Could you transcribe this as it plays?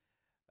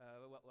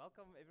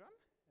Welcome everyone.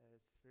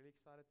 It's really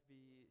excited to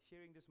be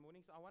sharing this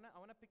morning. So I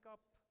wanna pick up.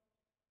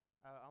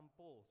 I'm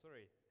Paul.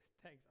 Sorry,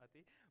 thanks,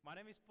 Ati. My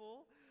name is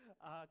Paul.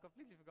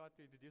 Completely forgot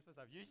to introduce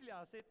myself. Usually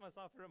I set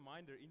myself a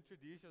reminder: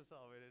 introduce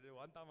yourself. And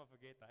one time I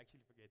forget. I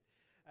actually forget.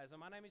 So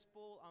my name is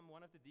Paul. I'm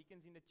one of the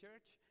deacons in the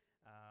church.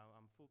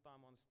 I'm full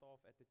time on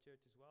staff at the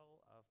church as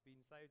well. I've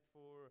been saved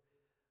for.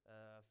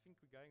 I think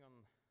we're going on.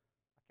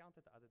 I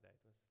counted the other day.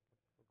 It was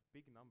a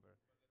big number.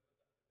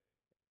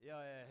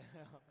 Yeah.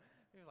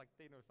 It was like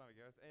 10 or something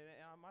else. And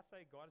I must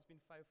say, God has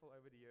been faithful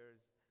over the years.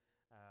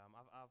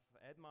 I've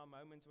had my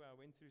moments where I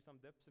went through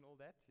some dips and all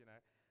that, you know.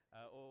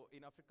 Or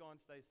in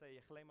Afrikaans, they say,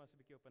 "Jy gly maar so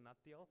 'n bietjie op 'n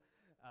nat teel."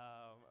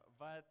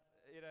 But,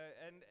 you know,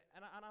 and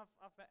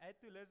I've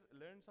had to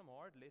learn some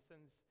hard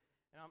lessons.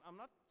 And I'm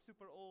not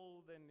super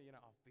old and, you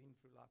know, I've been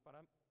through life. But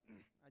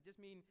I just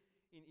mean,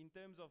 in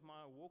terms of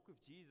my walk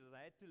with Jesus,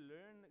 I had to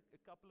learn a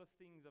couple of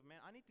things of, man,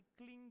 I need to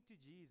cling to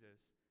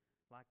Jesus.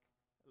 Like,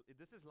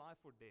 this is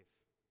life or death.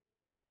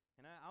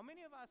 You know, how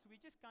many of us, we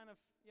just kind of,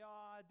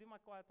 I do my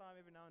quiet time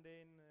every now and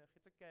then,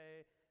 it's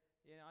okay.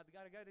 You know, I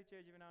gotta go to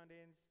church every now and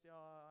then.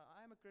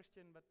 I am a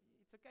Christian, but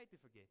it's okay to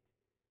forget.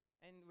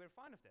 And we're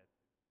fine with that.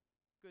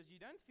 Because you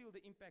don't feel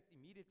the impact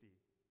immediately.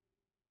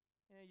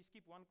 You know, you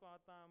skip one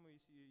quiet time, or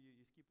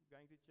you skip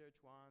going to church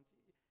once.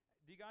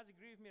 Do you guys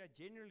agree with me that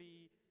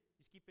generally,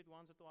 you skip it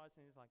once or twice,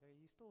 and it's like,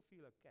 you still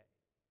feel okay?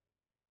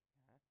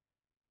 Yeah.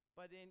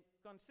 But then,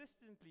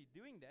 consistently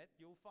doing that,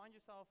 you'll find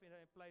yourself in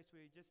a place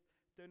where you just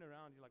turn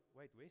around, you're like,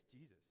 wait, where's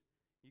Jesus?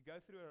 You go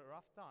through a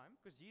rough time,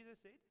 because Jesus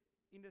said,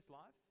 in this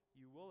life,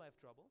 you will have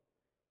trouble.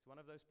 It's one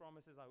of those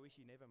promises I wish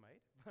he never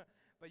made.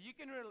 But you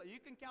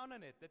can count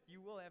on it, that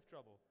you will have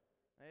trouble.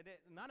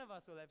 None of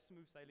us will have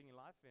smooth sailing in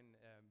life, and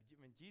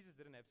when Jesus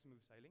didn't have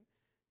smooth sailing,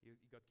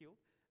 he got killed.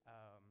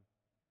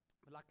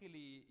 But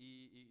luckily,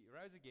 he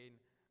rose again.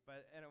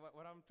 But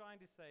what I'm trying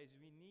to say is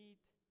we need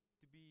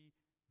to be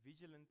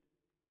vigilant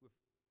with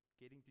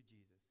getting to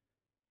Jesus.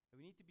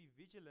 And we need to be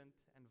vigilant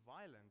and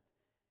violent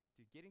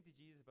to getting to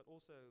Jesus, but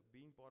also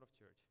being part of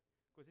church.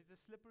 Because it's a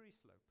slippery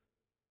slope.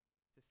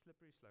 It's a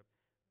slippery slope.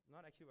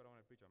 Not actually what I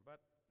want to preach on.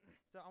 But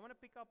so I want to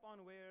pick up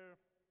on where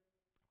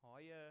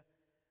Hoya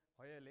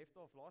left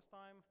off last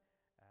time.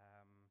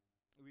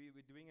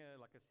 We're doing a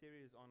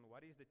series on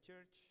what is the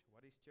church,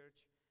 what is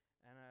church.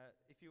 And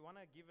if you want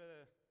to give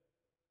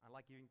I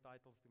like giving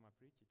titles to my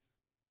preach.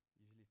 It's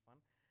usually fun.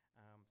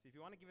 So if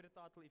you want to give it a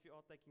title, if you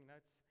are taking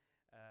notes,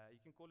 you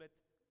can call it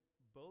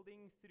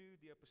Building Through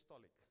the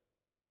Apostolic.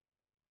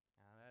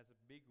 That's a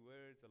big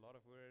words, a lot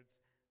of words.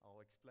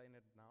 I'll explain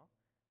it now.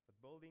 But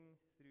building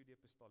through the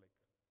apostolic.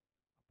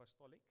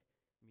 Apostolic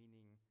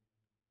meaning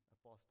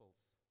apostles,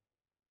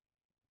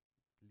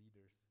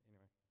 leaders,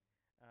 anyway.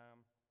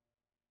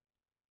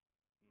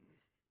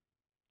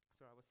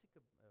 Sorry, I was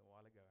sick a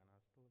while ago and I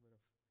was still a bit of,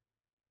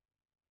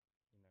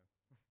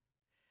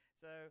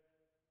 So,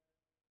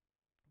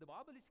 the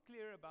Bible is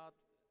clear about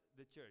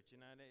the church,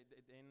 and I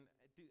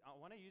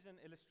want to use an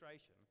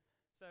illustration.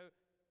 So,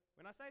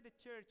 when I say the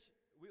church,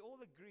 we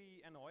all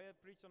agree, and Hoya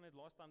preached on it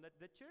last time, that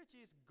the church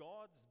is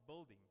God's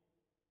building,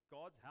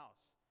 God's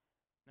house.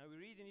 Now we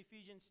read in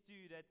Ephesians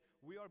 2 that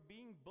we are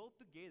being built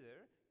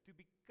together to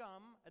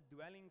become a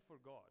dwelling for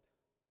God.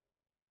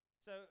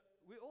 So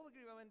we all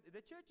agree, when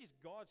the church is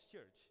God's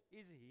church,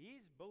 is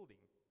His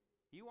building.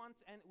 He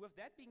wants, and with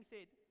that being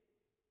said,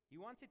 He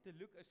wants it to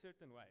look a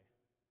certain way.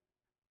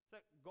 So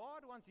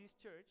God wants His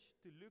church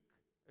to look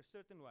a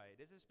certain way.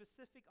 There's a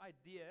specific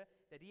idea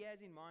that He has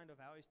in mind of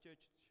how His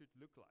church should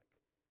look like.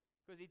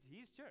 Because it's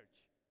His church.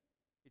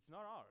 It's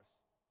not ours.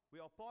 We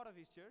are part of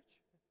His church,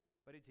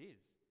 but it's His.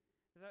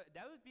 So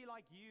that would be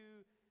like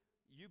you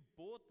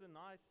bought a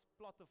nice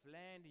plot of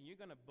land and you're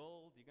going to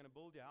build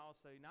your house.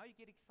 So now you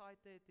get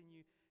excited and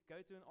you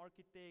go to an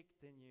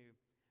architect and you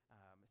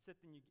sit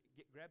and you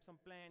grab some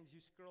plans, you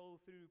scroll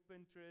through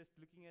Pinterest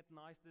looking at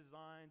nice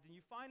designs, and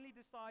you finally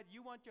decide you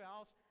want your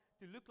house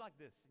to look like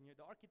this. And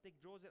the architect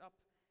draws it up,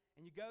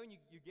 and you go and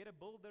you get a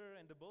builder,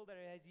 and the builder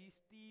has his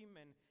team,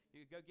 and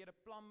you go get a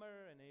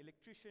plumber and an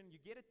electrician.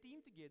 You get a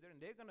team together, and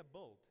they're going to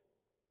build.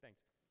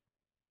 Thanks.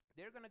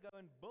 They're going to go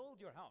and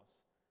build your house.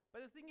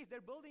 But the thing is,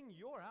 they're building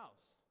your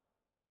house.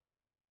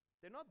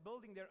 They're not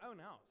building their own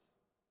house.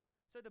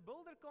 So the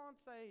builder can't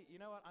say, you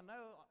know what, I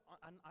know,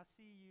 I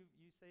see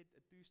you said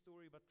a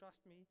 2-story, but trust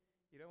me,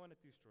 you don't want a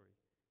 2-story.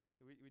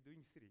 We're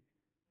doing 3.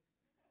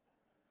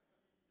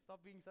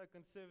 Stop being so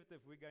conservative,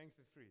 we're going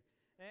for 3.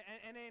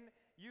 And then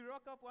you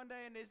rock up one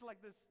day and there's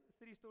like this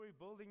 3-story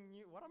building.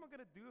 What am I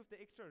going to do with the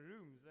extra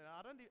rooms?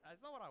 And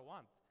it's not what I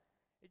want.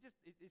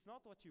 It's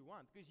not what you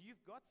want, because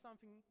you've got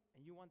something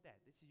and you want that.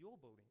 This is your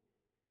building.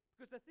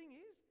 Because the thing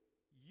is,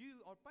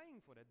 you are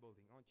paying for that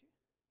building, aren't you?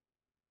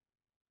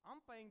 I'm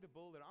paying the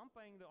builder, I'm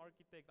paying the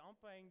architect, I'm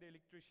paying the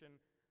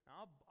electrician.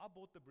 I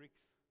bought the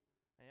bricks.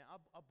 And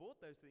I bought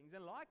those things.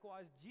 And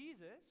likewise,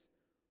 Jesus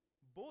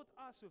bought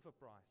us with a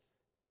price.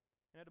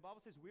 The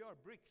Bible says we are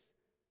bricks.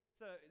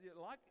 So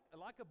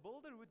like a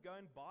builder would go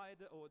and buy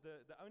the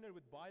owner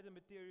would buy the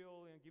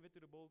material and give it to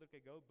the builder.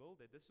 Okay, go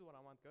build it. This is what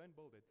I want. Go and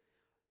build it.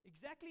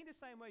 Exactly in the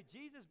same way,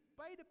 Jesus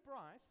paid a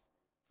price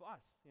for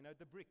us,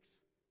 the bricks.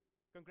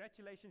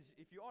 Congratulations,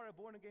 if you are a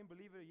born-again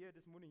believer here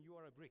this morning, you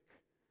are a brick.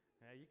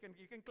 You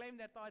can claim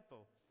that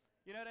title.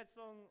 You know that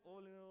song, all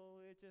in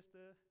all, it's just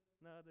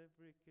another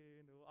brick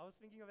in the wall. I was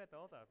thinking of that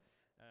the whole time.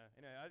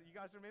 You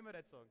guys remember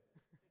that song?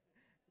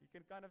 You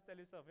can kind of tell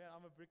yourself, yeah,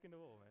 I'm a brick in the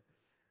wall, man.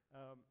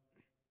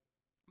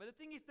 But the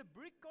thing is, the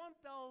brick can't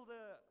tell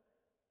the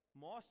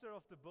master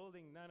of the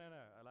building, no.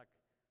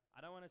 I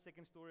don't want a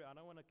second story. I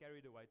don't want to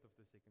carry the weight of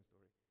the second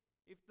story.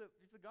 If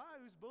the guy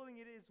who's building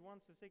it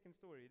wants a second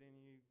story, then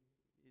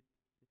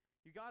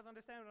you guys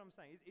understand what I'm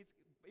saying.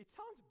 It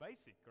sounds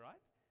basic,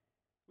 right?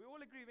 We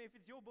all agree, if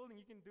it's your building,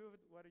 you can do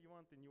it whatever you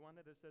want, and you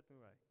want it a certain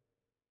way.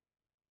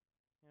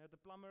 The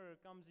plumber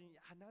comes in,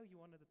 I know you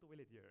wanted a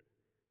toilet here,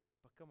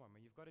 but come on,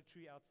 man, you've got a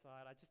tree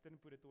outside. I just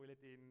didn't put a toilet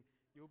in.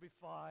 You'll be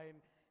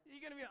fine.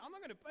 I'm not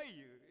going to pay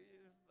you.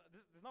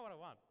 That's not what I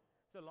want.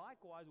 So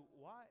likewise,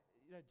 why?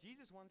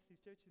 Jesus wants his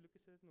church to look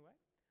a certain way.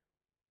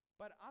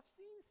 But I've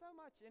seen so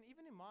much, and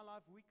even in my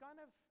life, we kind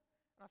of,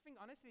 and I think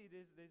honestly,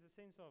 there's a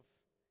sense of,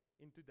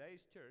 in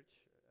today's church,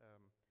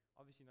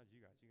 obviously not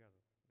you guys are,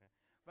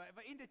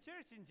 but in the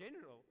church in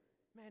general,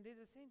 man,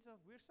 there's a sense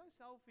of, we're so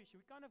selfish.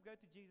 We kind of go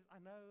to Jesus, I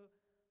know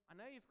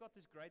you've got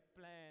this great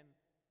plan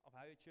of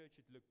how your church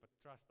should look, but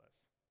trust us,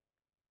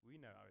 we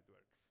know how it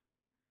works.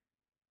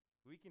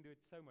 We can do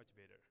it so much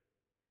better.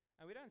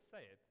 And we don't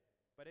say it,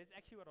 but it's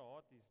actually what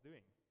our heart is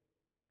doing.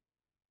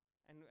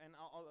 And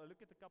I'll look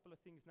at a couple of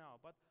things now.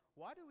 But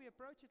why do we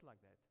approach it like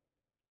that?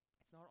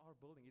 It's not our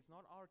building. It's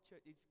not our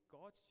church. It's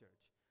God's church.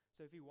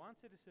 So if he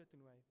wants it a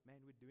certain way, man,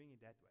 we're doing it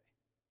that way.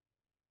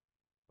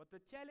 But the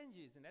challenge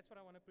is, and that's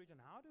what I want to preach on,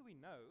 how do we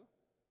know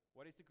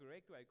what is the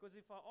correct way? Because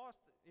if I ask,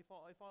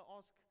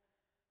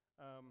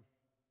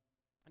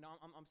 and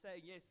I'm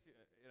saying, yes,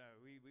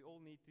 we all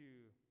need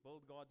to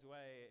build God's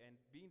way, and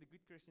being the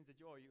good Christians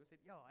that you are, you said,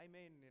 yeah,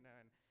 amen, and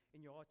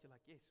in your heart you're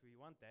like, yes, we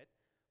want that.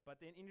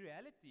 But then in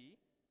reality,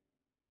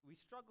 we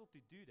struggle to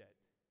do that.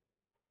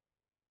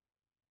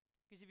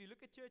 Because if you look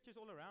at churches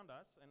all around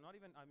us, and not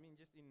even,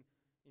 just in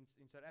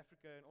South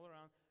Africa and all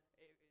around,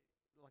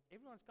 like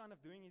everyone's kind of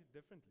doing it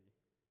differently.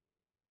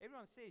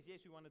 Everyone says,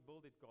 yes, we want to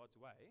build it God's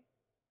way,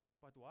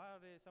 but why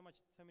are there so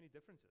many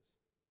differences?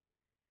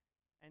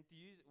 And to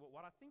use,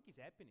 what I think is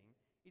happening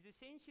is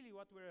essentially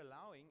what we're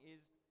allowing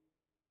is,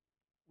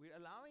 we're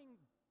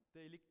allowing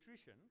the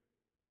electrician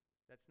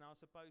that's now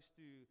supposed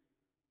to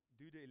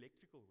do the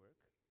electrical work,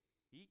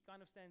 he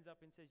kind of stands up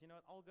and says,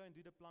 what, I'll go and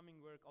do the plumbing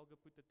work, I'll go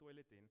put the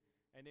toilet in,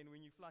 and then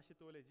when you flush the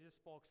toilet, just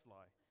sparks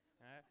fly.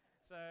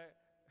 So,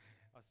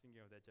 I was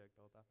thinking of that joke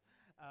the whole time.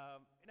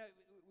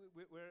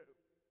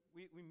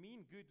 We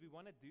mean good, we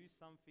want to do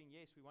something,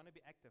 yes, we want to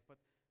be active, but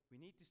we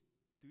need to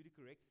do the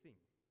correct thing.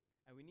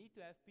 And we need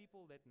to have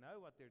people that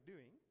know what they're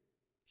doing,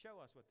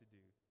 show us what to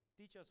do,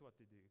 teach us what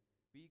to do,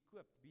 be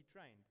equipped, be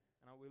trained.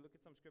 And we'll look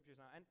at some scriptures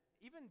now. And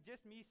even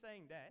just me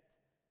saying that,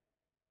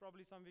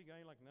 probably some of you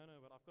going like, no,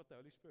 but I've got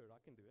the Holy Spirit, I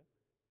can do it.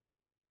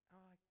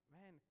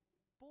 Man,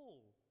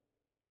 Paul,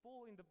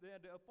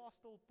 the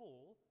Apostle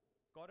Paul,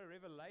 got a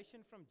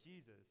revelation from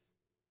Jesus,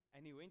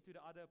 and he went to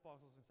the other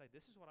apostles and said,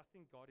 this is what I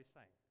think God is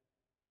saying.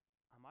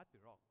 I might be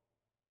wrong.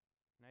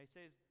 Now he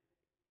says,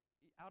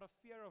 out of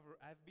fear of,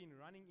 I've been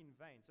running in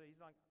vain. So he's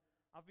like,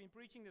 I've been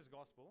preaching this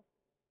gospel,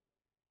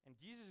 and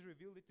Jesus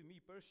revealed it to me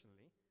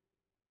personally,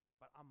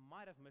 but I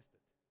might have missed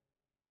it.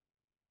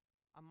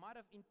 I might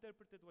have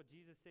interpreted what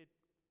Jesus said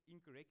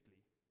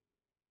incorrectly.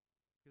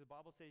 Because the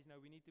Bible says,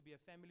 we need to be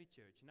a family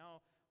church.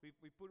 Now,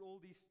 we put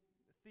all these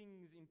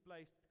things in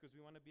place because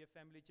we want to be a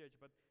family church,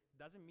 but it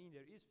doesn't mean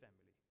there is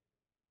family.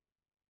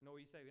 No,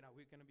 we say,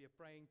 we're going to be a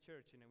praying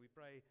church, and then we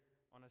pray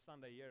on a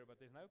Sunday here, but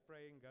there's no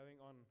praying going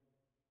on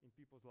in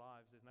people's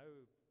lives. There's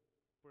no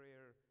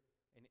prayer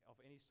of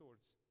any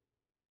sorts.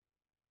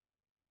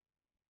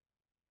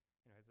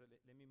 So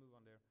let me move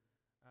on there.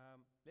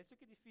 Let's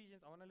look at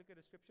Ephesians. I want to look at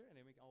the scripture, and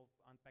then I'll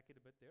unpack it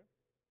a bit there.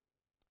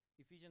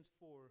 Ephesians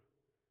 4,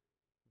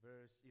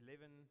 verse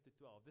 11 to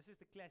 12. This is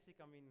the classic,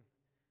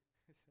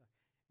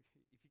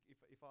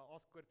 if I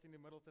ask Kurt in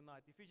the middle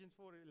tonight, Ephesians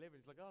 4:11,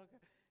 it's like, oh,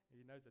 okay,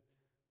 he knows it.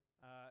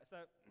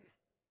 So,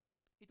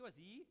 it was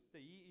he,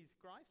 the he is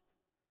Christ.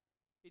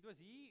 It was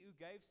he who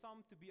gave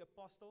some to be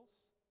apostles,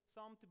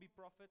 some to be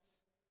prophets,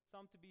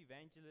 some to be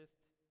evangelists,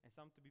 and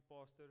some to be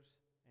pastors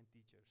and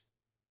teachers,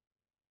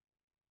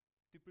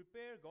 to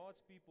prepare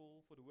God's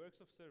people for the works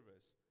of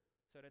service,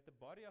 so that the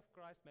body of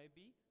Christ may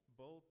be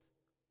built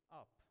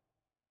up.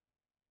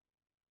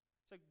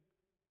 So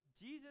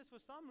Jesus,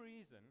 for some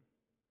reason,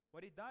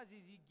 what he does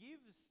is he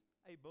gives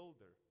a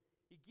builder,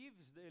 he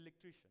gives the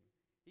electrician,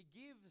 he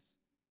gives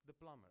the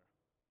plumber.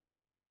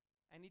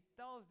 And he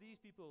tells these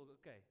people,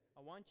 okay,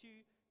 I want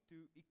you to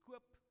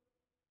equip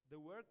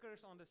the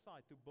workers on the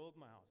site to build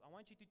my house. I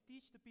want you to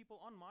teach the people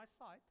on my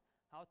site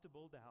how to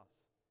build the house.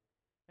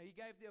 And he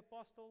gave the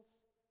apostles,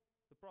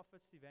 the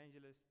prophets, the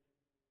evangelists,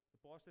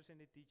 the pastors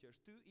and the teachers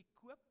to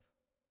equip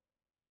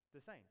the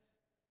saints.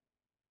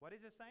 What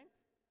is a saint?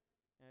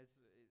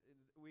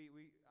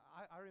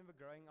 I remember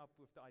growing up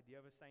with the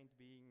idea of a saint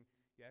being,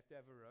 you have to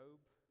have a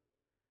robe,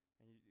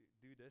 and you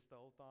do this the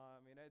whole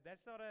time.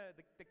 That's not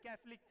the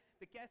Catholic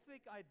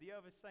idea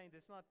of a saint.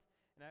 It's not,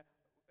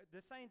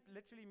 the saint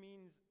literally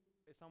means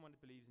someone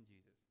that believes in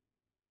Jesus.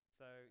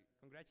 So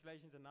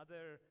congratulations,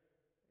 another,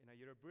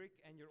 you're a brick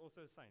and you're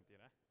also a saint.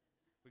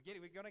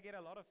 We're gonna get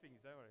a lot of things.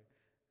 Don't worry.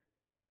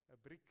 A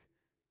brick,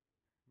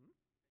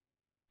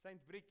 Saint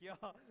Brick, yeah,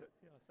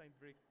 yeah, Saint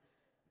Brick.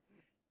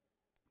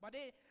 But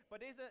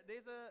there's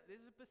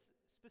a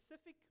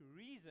specific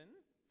reason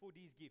for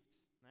these gifts.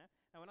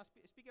 Now, when I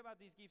speak about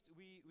these gifts,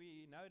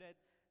 we know that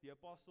the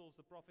apostles,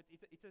 the prophets,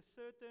 it's a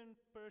certain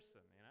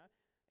person.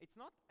 It's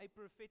not a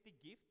prophetic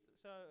gift.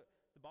 So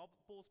the Bible,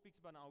 Paul speaks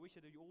about, I wish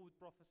that you all would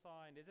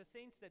prophesy, and there's a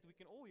sense that we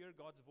can all hear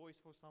God's voice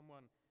for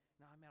someone.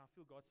 I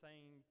feel God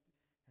saying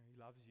He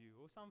loves you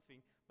or something.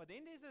 But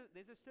then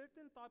there's a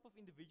certain type of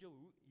individual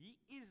who he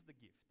is the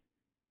gift.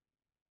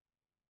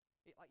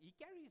 He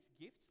carries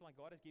gifts like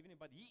God has given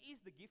him, but he is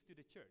the gift to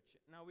the church.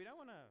 Now, we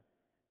don't want to,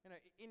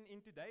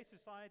 in today's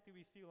society,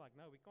 we feel like,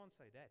 no, we can't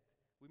say that.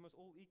 We must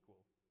all equal.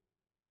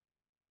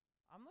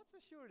 I'm not so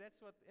sure that's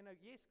what,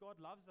 yes, God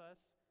loves us,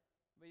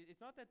 but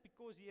it's not that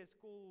because He has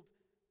called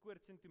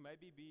Koortsen to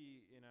maybe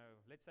be,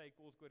 let's say He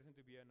calls Koortsen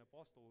to be an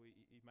apostle,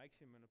 he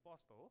makes him an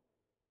apostle.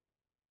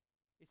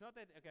 It's not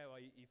that, okay, well,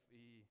 are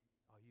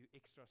you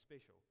extra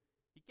special?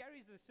 He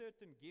carries a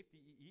certain gift.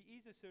 He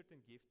is a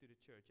certain gift to the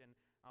church. And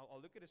I'll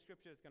look at a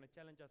scripture that's going to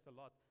challenge us a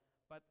lot.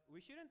 But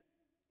we shouldn't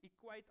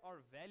equate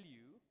our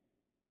value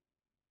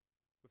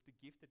with the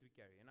gift that we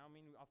carry. And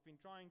I've been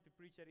trying to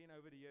preach that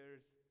over the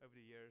years.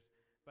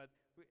 But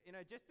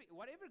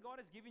whatever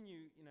God has given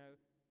you,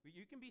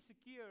 you can be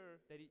secure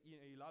that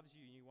He loves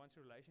you and He wants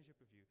a relationship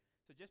with you.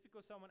 So just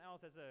because someone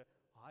else has a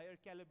higher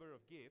caliber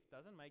of gift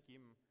doesn't make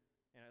him.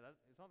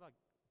 It's not like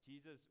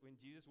when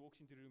Jesus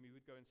walks into the room, He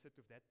would go and sit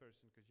with that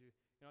person because you're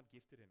not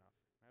gifted enough.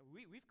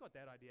 We've got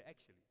that idea,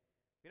 actually.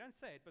 We don't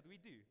say it, but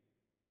we do.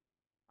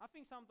 I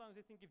think sometimes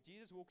we think if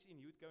Jesus walks in,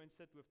 He would go and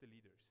sit with the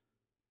leaders.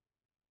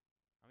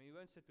 He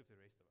won't sit with the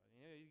rest of us.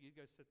 He'd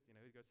go sit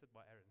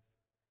by Aaron's.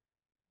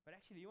 But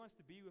actually, He wants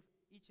to be with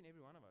each and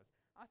every one of us.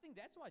 I think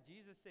that's why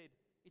Jesus said,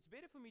 it's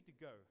better for me to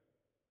go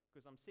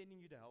because I'm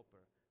sending you the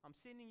helper. I'm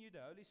sending you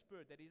the Holy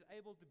Spirit that is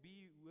able to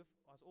be with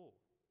us all.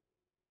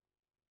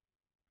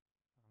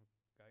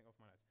 Going off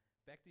my notes.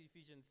 Back to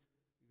Ephesians.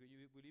 Will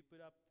you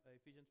put up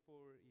Ephesians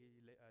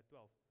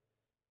 4:12?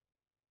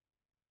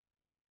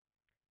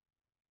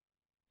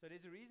 So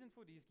there's a reason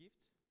for these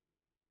gifts.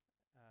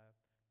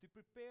 To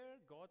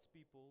prepare God's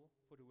people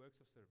for the works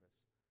of service,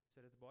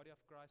 so that the body of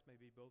Christ may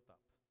be built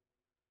up.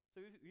 So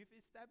we've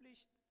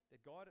established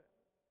that God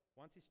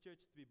wants His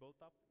church to be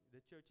built up. The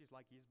church is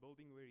like His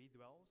building where He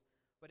dwells.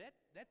 But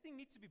that thing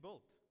needs to be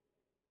built.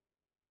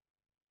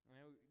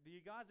 Do you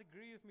guys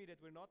agree with me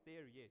that we're not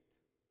there yet?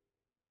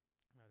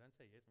 No, don't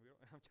say yes.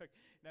 I'm joking.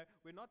 No,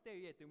 we're not there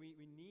yet, and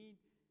we need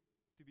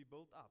to be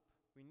built up.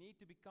 We need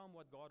to become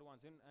what God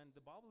wants. And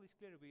the Bible is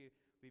clear. We're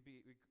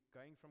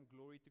going from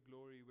glory to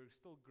glory. We're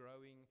still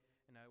growing.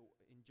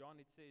 In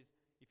John it says,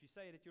 if you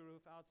say that you're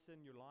without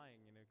sin, you're lying,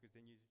 because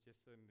then you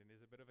just sin. And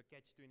there's a bit of a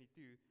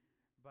catch-22.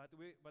 But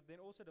then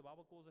also the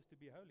Bible calls us to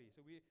be holy.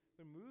 So we're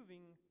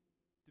moving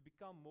to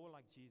become more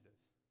like Jesus.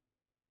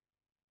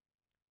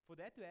 For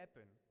that to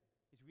happen,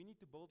 is we need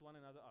to build one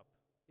another up.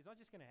 It's not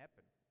just going to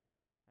happen.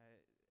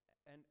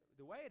 And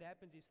the way it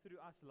happens is through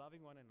us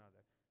loving one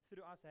another,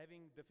 through us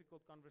having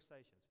difficult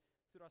conversations,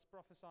 through us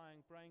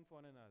prophesying, praying for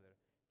one another,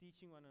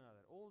 teaching one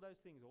another, all those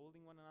things,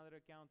 holding one another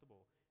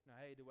accountable.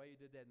 Hey, the way you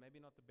did that,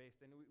 maybe not the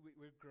best. And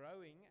we're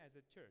growing as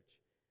a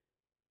church.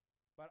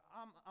 But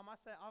I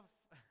must say,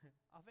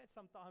 I've had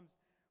some times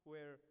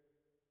where,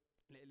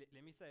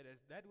 let me say this,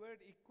 that word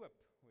equip,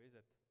 where is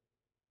it?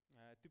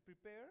 To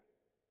prepare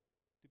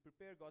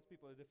God's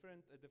people. A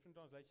different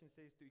translation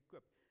says to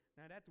equip.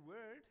 Now that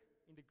word,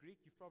 in the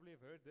Greek, you probably have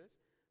heard this,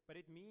 but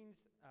it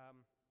means,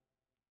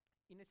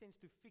 in a sense,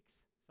 to fix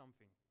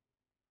something.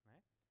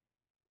 Right?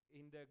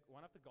 In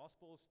one of the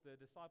Gospels, the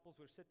disciples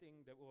were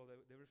sitting, they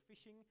were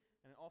fishing,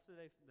 and after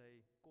they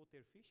caught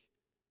their fish,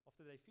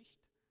 after they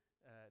fished,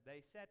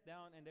 they sat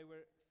down and they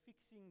were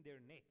fixing their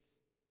nets.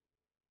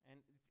 And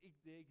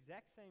the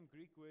exact same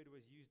Greek word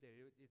was used there.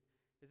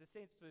 There's a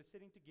sense they're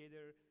sitting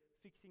together,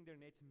 fixing their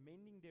nets,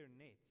 mending their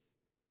nets,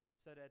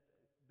 so that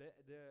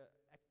the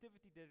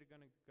activity that they're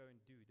going to go and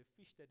do, the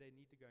fish that they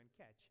need to go and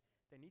catch,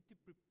 they need to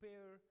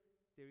prepare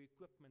their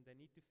equipment. They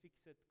need to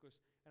fix it because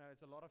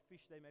there's a lot of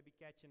fish they may be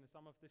catching.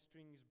 Some of the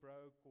strings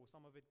broke, or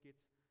some of it gets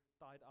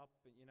tied up.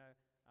 And,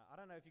 I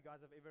don't know if you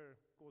guys have ever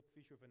caught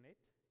fish with a net.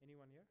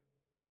 Anyone here?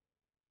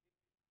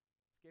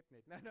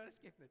 Skepnet. No, not a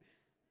skepnet.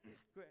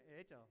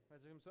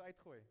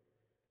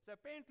 So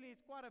apparently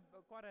it's quite a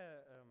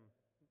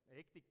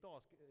hectic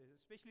task,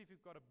 especially if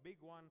you've got a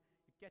big one.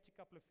 You catch a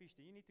couple of fish,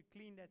 then you need to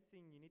clean that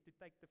thing. You need to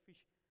take the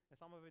fish, and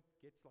some of it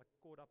gets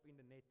caught up in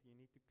the net. You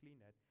need to clean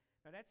that.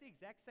 Now that's the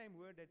exact same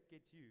word that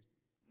gets used.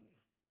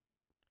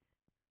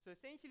 So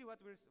essentially,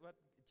 what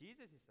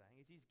Jesus is saying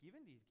is He's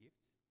given these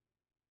gifts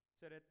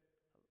so that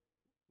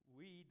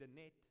we, the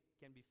net,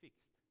 can be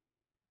fixed.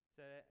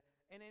 So,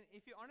 and then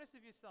if you're honest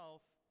with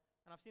yourself,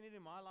 and I've seen it in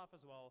my life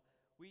as well,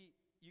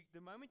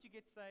 the moment you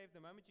get saved,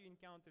 the moment you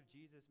encounter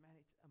Jesus, man,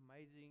 it's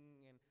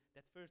amazing. And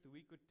that first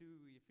week or two,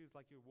 it feels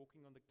like you're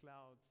walking on the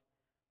clouds.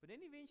 But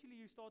then eventually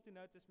you start to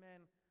notice,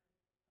 man,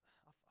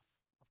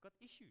 I've got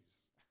issues.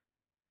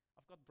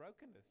 I've got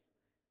brokenness.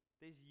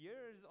 There's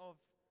years of,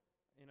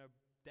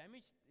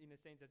 damage in a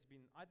sense that's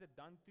been either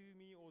done to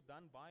me or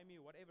done by me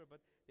or whatever.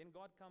 But then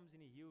God comes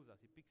and He heals us.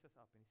 He picks us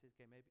up and He says,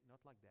 okay, maybe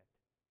not like that.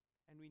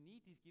 And we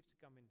need these gifts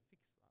to come and fix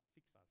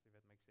us, if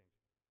that makes sense.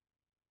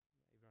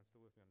 Everyone's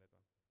still with me on that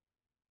one.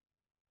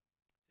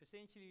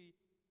 Essentially,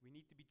 we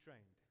need to be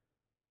trained,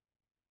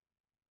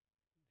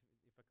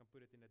 if I can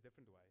put it in a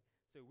different way.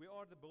 So we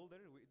are the builder.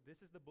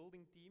 This is the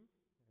building team.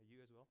 You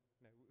as well?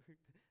 No,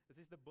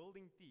 this is the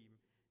building team.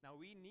 Now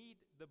we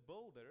need the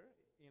builder.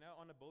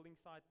 On a building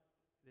site,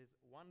 there's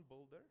one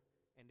builder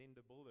and then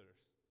the builders,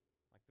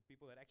 like the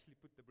people that actually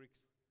put the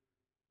bricks,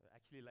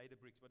 actually lay the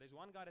bricks. But there's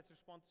one guy that's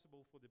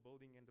responsible for the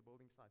building and the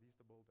building site. He's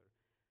the builder.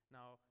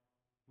 Now,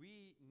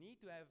 we need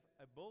to have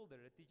a builder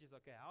that teaches,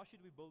 okay, how should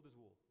we build this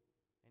wall?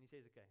 And he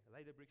says, okay,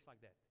 lay the bricks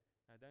like that.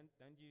 Now,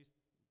 don't use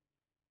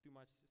too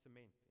much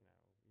cement,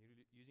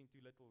 You're using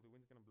too little, the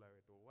wind's going to blow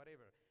it or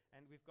whatever.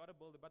 And we've got a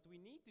builder, but we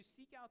need to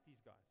seek out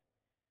these guys.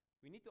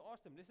 We need to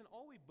ask them, listen,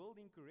 are we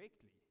building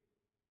correctly?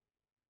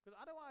 Because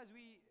otherwise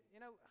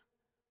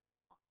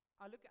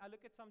I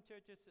look at some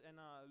churches and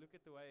I look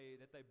at the way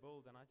that they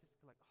build and I just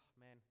feel like, oh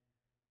man,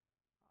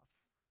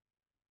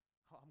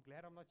 I'm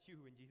glad I'm not you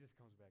when Jesus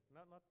comes back.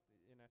 Not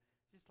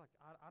just like,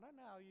 I don't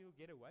know how you'll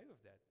get away with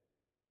that.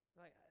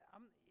 Like,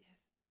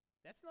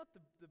 that's not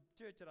the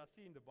church that I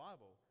see in the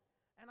Bible.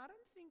 And I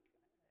don't think,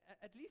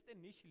 at least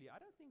initially, I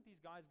don't think these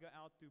guys go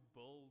out to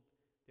build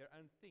their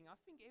own thing. I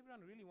think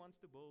everyone really wants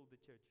to build the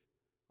church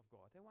of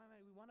God.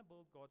 We want to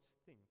build God's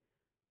thing.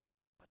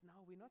 But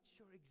now we're not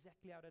sure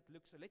exactly how that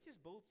looks. So let's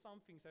just build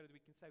something so that we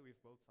can say we've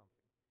built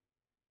something.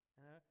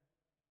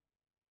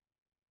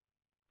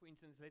 For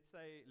instance, let's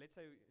say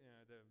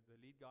the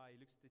lead guy, he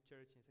looks at the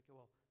church and says, okay,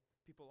 well,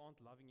 people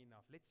aren't loving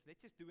enough. Let's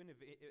just do an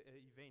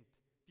event.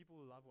 People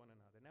will love one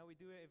another. Now we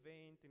do an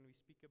event and we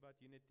speak about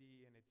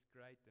unity and it's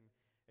great and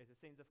there's a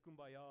sense of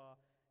kumbaya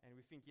and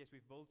we think, yes,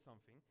 we've built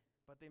something.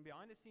 But then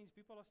behind the scenes,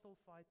 people are still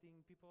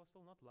fighting. People are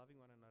still not loving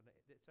one another.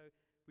 So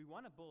we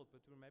want to build,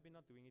 but we're maybe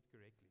not doing it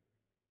correctly.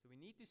 So we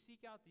need to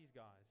seek out these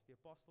guys, the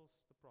apostles,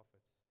 the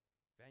prophets,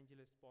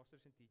 evangelists,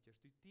 pastors, and teachers,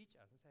 to teach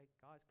us and say,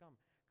 guys,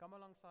 come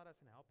alongside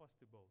us and help us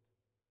to build.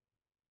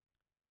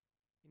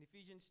 In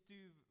Ephesians 2,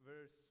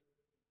 verse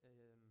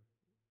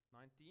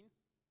 19,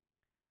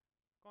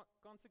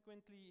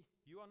 consequently,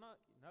 you are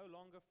no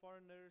longer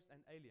foreigners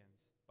and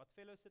aliens, but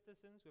fellow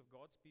citizens with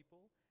God's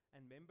people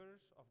and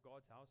members of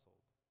God's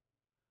household,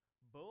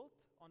 built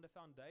on the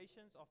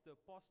foundations of the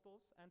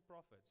apostles and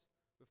prophets,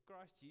 with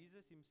Christ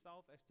Jesus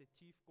Himself as the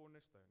chief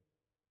cornerstone.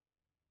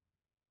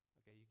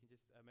 Okay, you can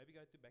just maybe go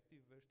back to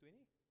verse 20.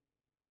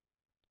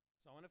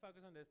 So I want to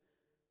focus on this.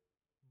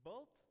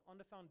 Built on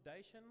the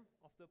foundation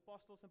of the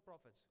apostles and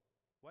prophets.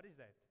 What is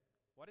that?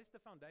 What is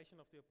the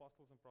foundation of the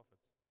apostles and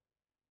prophets?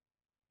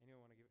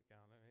 Anyone want to give it?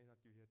 Let me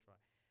not give you a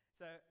try.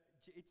 So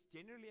it's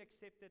generally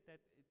accepted that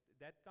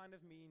that kind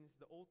of means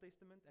the Old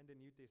Testament and the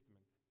New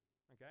Testament.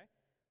 Okay?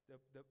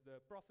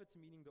 The prophets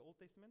meaning the Old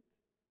Testament.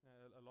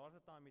 A lot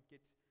of the time it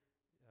gets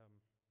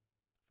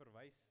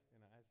verwys,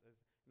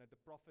 as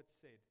the prophets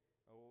said,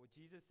 or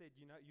Jesus said,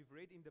 you've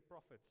read in the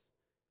prophets,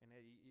 and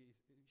he is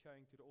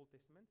showing to the Old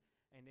Testament,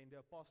 and then the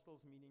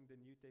apostles meaning the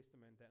New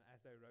Testament, and as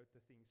they wrote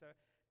the thing. So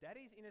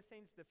that is, in a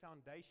sense, the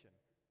foundation.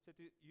 So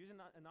to use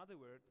another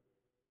word,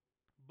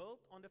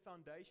 built on the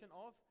foundation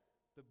of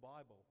the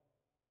Bible,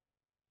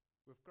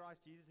 with Christ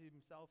Jesus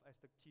Himself as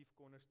the chief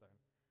cornerstone.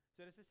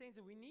 So there's a sense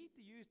that we need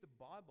to use the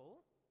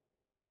Bible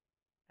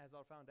as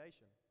our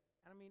foundation.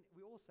 And I mean,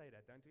 we all say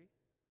that, don't we?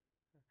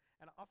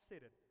 And I've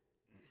said it.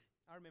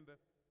 I remember,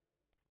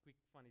 quick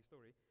funny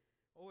story,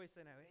 always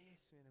say, yes,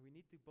 we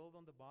need to build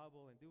on the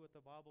Bible and do what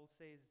the Bible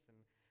says.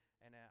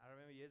 And I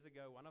remember years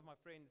ago, one of my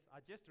friends, I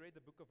just read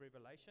the book of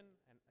Revelation,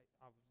 and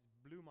I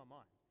blew my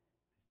mind.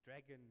 There's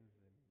dragons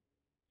and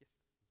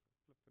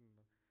flipping,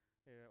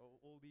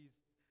 all these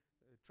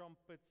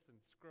trumpets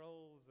and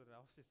scrolls, and I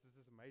was just, this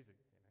is amazing.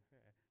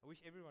 I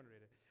wish everyone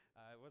read it.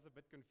 It was a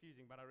bit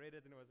confusing, but I read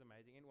it and it was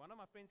amazing. And one of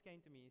my friends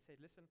came to me and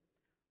said, listen,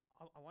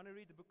 I want to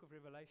read the book of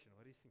Revelation.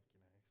 What do you think?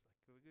 It's like,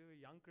 we're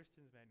young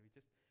Christians, man. We're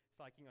just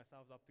psyching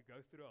ourselves up to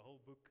go through a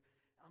whole book.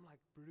 I'm like,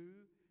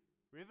 bro,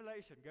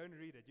 Revelation, go and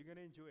read it. You're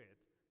going to enjoy it.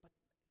 But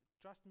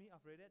trust me,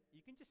 I've read it.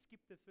 You can just skip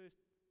the first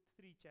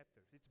 3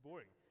 chapters. It's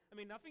boring. I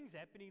mean, nothing's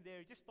happening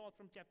there. Just start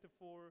from chapter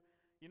 4.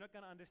 You're not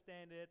going to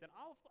understand it. And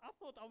I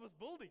thought I was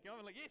building.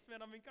 I'm like, yes,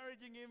 man, I'm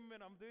encouraging him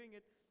and I'm doing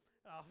it.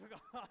 I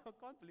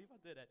can't believe I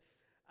did it.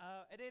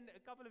 And then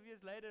a couple of years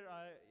later,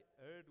 I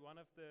heard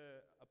one of the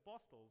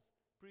apostles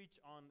preach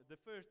on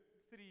the first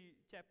 3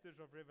 chapters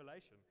of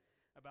Revelation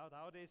about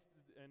how there's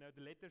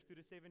the letters to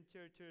the 7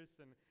 churches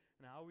and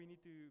how we need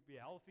to be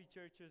healthy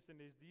churches,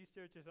 and there's these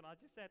churches. And I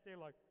just sat there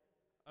like,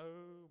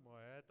 oh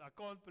my head, I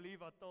can't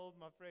believe I told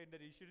my friend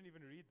that he shouldn't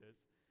even read this.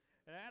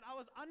 And I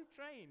was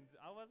untrained.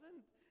 I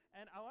wasn't.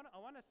 And I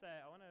want to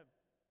say,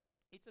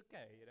 it's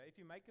okay. If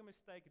you make a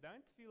mistake,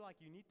 don't feel like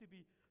you need to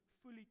be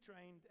fully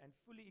trained and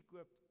fully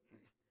equipped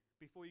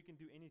before you can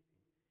do anything.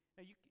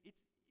 Now,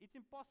 it's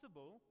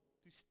impossible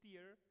to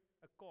steer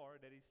a car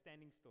that is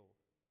standing still.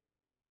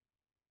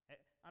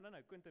 I don't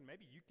know, Quentin,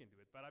 maybe you can do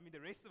it, but I mean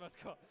the rest of us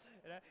can't.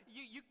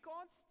 You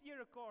can't steer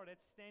a car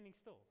that's standing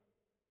still.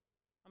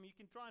 I mean, you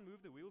can try and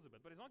move the wheels a bit,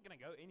 but it's not going to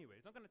go anywhere.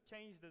 It's not going to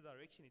change the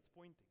direction it's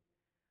pointing.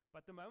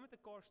 But the moment the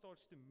car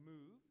starts to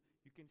move,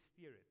 you can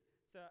steer it.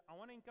 So I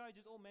want to encourage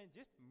us all, man,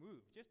 just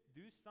move. Just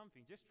do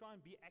something. Just try and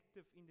be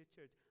active in the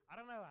church. I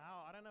don't know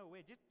how, I don't know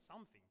where, just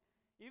something.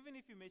 Even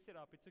if you mess it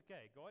up, it's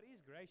okay. God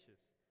is gracious.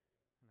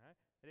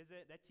 There's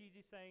that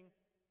cheesy saying,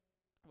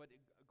 what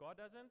God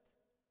doesn't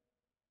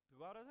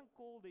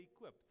call the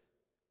equipped,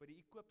 but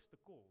He equips the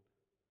called.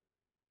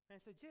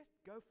 And so just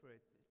go for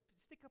it.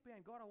 Stick up your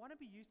hand. God, I want to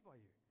be used by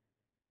you.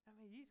 I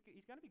mean,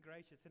 He's going to be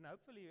gracious. And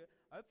hopefully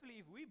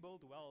if we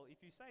build well,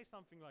 if you say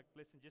something like,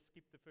 listen, just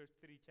skip the first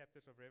 3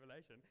 chapters of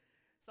Revelation,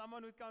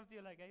 someone would come to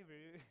you like, hey, bro,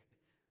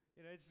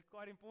 it's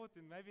quite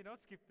important. Maybe not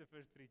skip the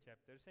first 3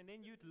 chapters. And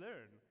then you'd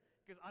learn.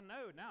 Because I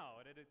know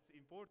now that it's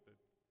important.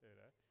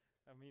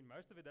 I mean,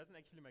 most of it doesn't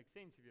actually make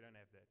sense if you don't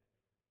have that.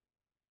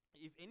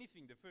 If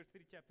anything, the first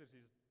 3 chapters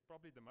is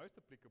probably the most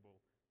applicable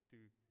to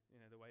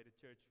the way the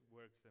church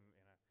works, and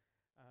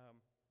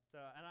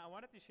and I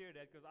wanted to share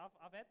that because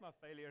I've had my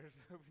failures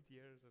over the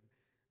years and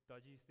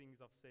dodgy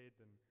things I've said,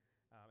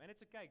 and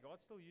it's okay.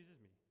 God still uses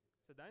me,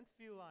 so don't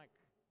feel like,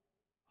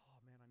 oh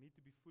man, I need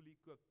to be fully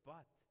equipped.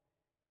 But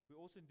we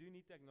also do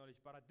need to acknowledge,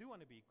 but I do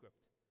want to be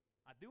equipped.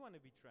 I do want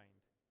to be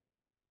trained.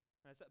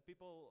 And so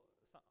people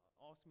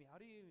ask me,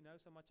 how do you know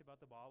so much about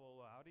the Bible?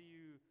 Or how do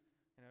you,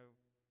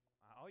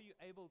 how are you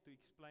able to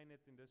explain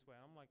it in this way?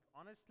 I'm like,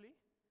 honestly,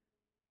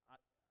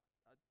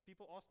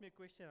 people ask me a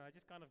question and I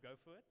just kind of go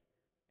for it.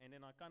 And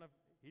then I kind of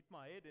hit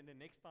my head, and the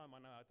next time I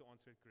know how to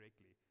answer it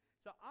correctly.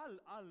 So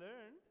I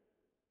learned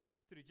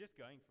through just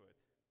going for it.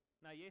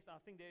 Now, yes, I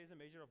think there is a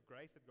measure of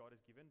grace that God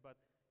has given, but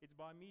it's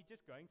by me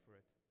just going for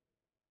it.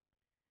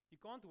 You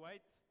can't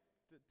wait,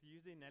 to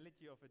use the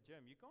analogy of a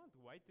gym, you can't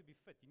wait to be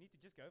fit. You need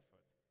to just go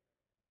for it.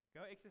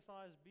 Go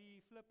exercise,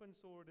 be flippin'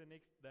 sore the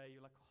next day.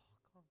 You're like,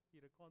 oh,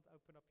 can't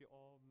open up your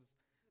arms.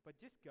 But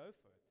just go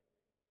for it.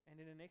 And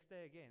then the next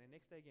day again,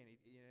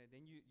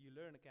 then you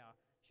learn, okay, I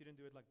shouldn't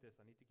do it like this.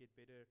 I need to get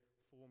better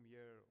form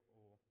here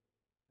or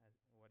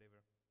whatever.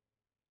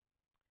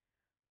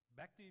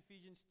 Back to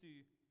Ephesians 2,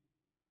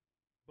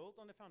 built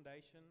on the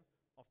foundation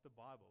of the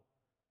Bible.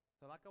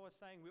 So like I was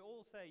saying, we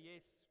all say,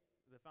 yes,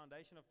 the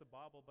foundation of the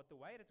Bible, but the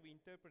way that we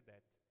interpret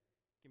that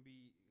can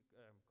be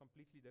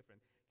completely different.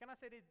 Can I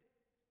say that,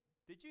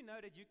 did you know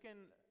that you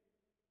can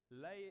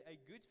lay a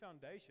good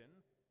foundation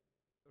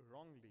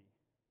wrongly?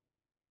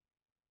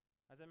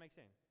 Does that make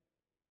sense?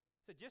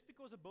 So just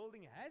because a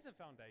building has a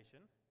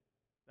foundation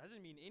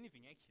doesn't mean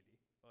anything actually.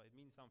 Well, it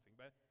means something.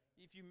 But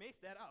if you mess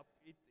that up,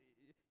 you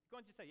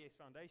can't just say, yes,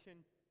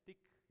 foundation,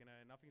 tick,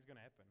 nothing's going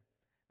to happen.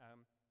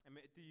 And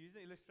to use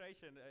an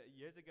illustration,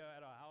 years ago at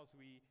our house,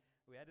 we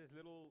had this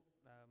little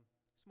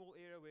small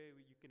area where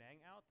you can hang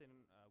out, and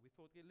we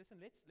thought, okay,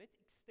 listen, let's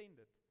extend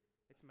it.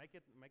 Let's make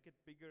it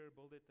bigger,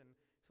 build it, and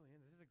so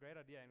this is a great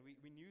idea. And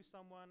we knew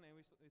someone, and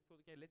we thought,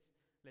 okay, let's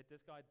let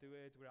this guy do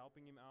it. We're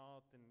helping him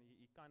out, and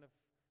he kind of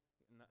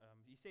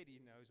he said he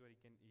knows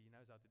he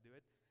knows how to do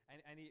it,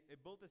 and he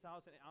built this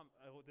house and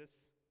this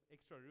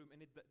extra room, and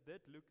it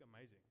did look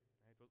amazing.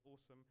 It was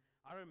awesome.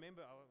 I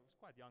remember I was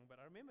quite young, but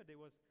I remember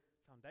there was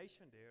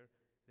foundation there.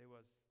 There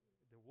was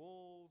the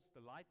walls,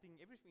 the lighting,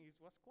 everything. It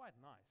was quite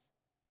nice.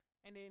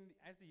 And then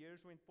as the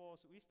years went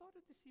past, we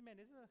started to see, man,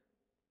 there's a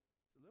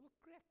little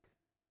crack.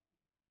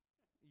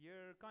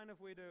 Here, kind of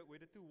where the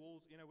 2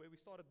 walls, where we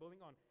started building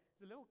on.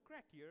 There's a little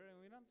crack here,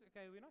 and we're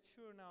not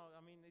sure now.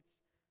 I mean,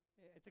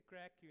 it's a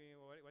crack.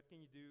 What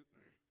can you do?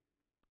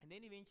 And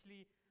then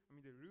eventually,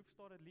 the roof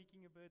started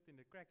leaking a bit, and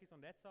the crack is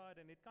on that side,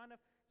 and it kind of.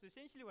 So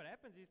essentially, what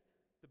happens is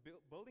the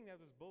building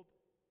that was built,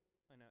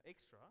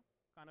 extra,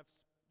 kind of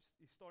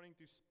is starting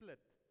to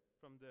split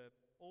from the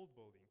old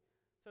building.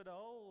 So the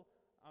whole.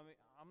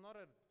 I'm not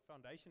a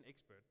foundation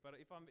expert, but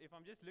if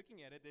I'm just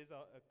looking at it, there's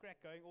a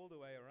crack going all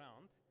the way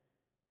around.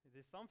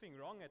 There's something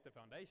wrong at the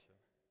foundation.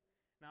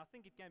 Now I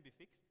think it can be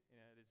fixed.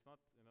 It's not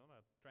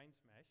a train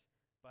smash,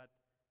 but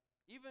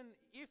even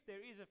if there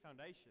is a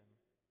foundation,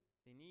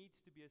 there needs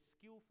to be a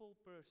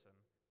skillful person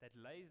that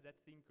lays that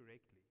thing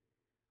correctly.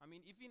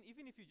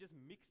 Even if you just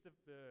mix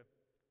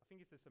I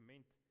think it's the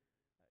cement.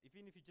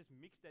 Even if you just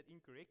mix that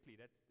incorrectly,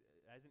 that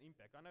has an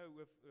impact. I know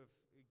with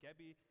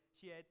Gabby,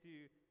 she had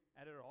to.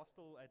 At her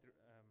hostel at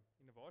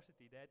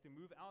university, they had to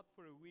move out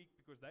for a week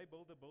because they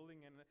built a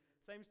building, and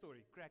same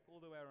story, crack all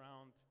the way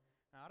around.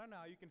 Now, I don't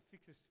know how you can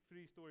fix a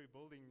 3-story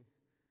building.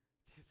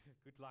 Just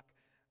good luck.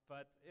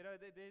 But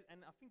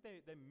and I think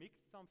they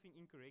mixed something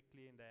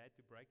incorrectly, and they had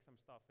to break some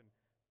stuff and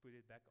put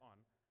it back on.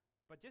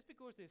 But just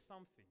because there's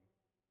something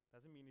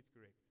doesn't mean it's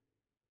correct.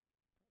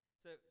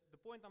 So the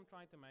point I'm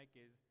trying to make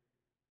is,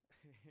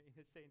 in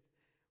a sense,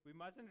 we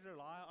mustn't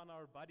rely on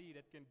our body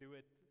that can do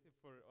it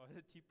for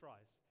a cheap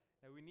price.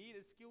 Now, we need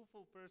a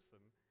skillful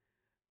person.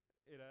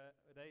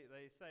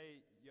 They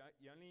say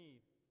you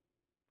only,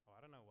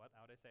 I don't know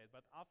how they say it,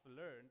 but I've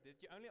learned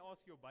that you only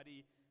ask your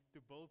body to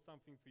build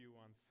something for you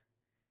once.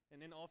 And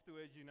then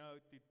afterwards,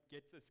 to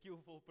get a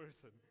skillful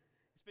person.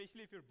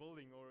 Especially if you're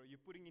building or you're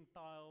putting in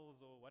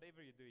tiles or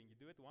whatever you're doing. You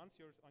do it once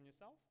on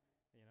yourself,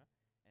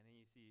 and then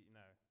you see,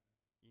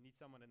 you need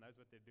someone that knows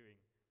what they're doing.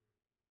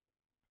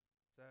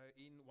 So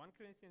in 1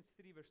 Corinthians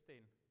 3 verse 10,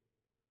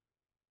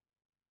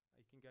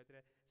 you can go to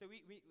that. So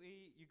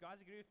you guys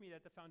agree with me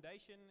that the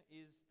foundation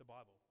is the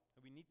Bible.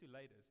 And we need to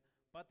lay this.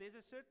 But there's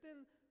a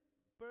certain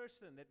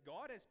person that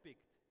God has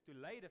picked to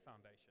lay the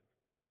foundation.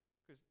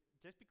 Because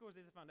just because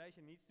there's a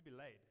foundation, it needs to be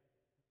laid.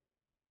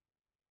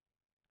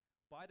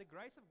 By the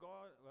grace of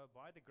God,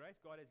 by the grace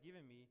God has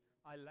given me,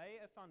 I lay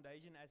a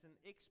foundation as an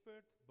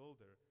expert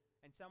builder,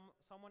 and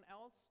someone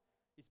else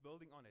is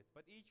building on it.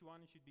 But each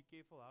one should be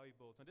careful how he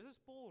builds. Now this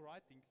is Paul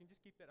writing. You can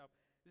just keep that up.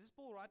 This is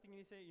Paul writing, and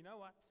he says, you know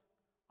what?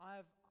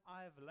 I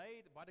have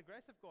laid, by the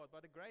grace of God,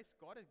 by the grace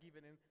God has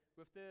given him,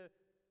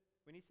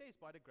 when he says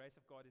by the grace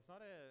of God, it's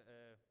not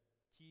a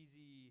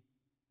cheesy,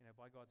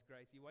 by God's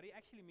grace. What he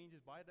actually means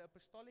is by the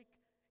apostolic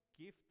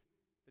gift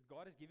that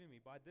God has given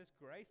me, by this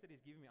grace that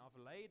he's given me, I've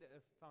laid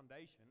a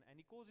foundation, and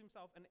he calls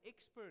himself an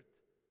expert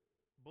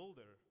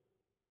builder.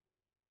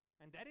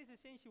 And that is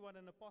essentially what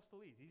an apostle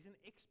is. He's an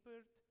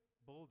expert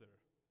builder.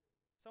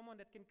 Someone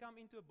that can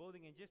come into a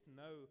building and just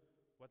know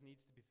what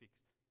needs to be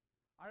fixed.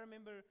 I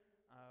remember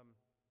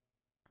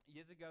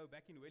years ago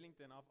back in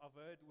Wellington, I've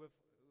heard with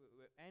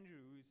Andrew,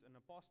 who's an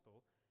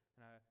apostle,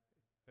 and I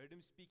heard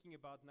him speaking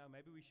about, now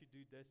maybe we should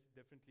do this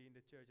differently in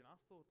the church. And I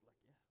thought,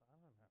 yes, I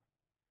don't know.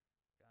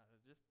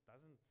 It just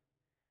doesn't,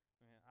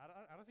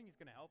 I don't think it's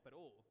going to help at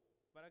all.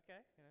 But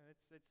okay,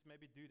 let's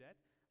maybe do that.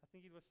 I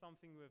think it was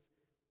something with,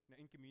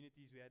 in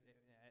communities we had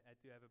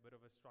to have a bit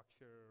of a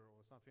structure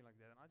or something like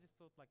that. And I just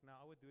thought, no,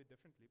 I would do it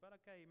differently. But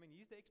okay,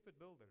 he's the expert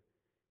builder.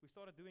 We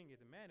started doing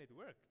it, and man, it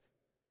worked.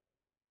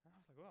 And I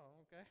was like,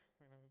 well, okay,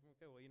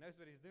 well, he knows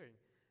what he's doing.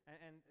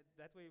 And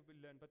that way we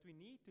learn. But we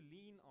need to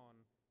lean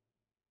on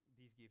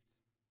these gifts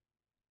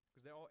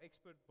because they are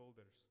expert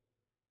builders.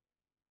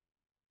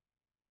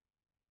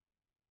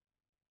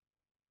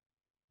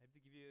 I have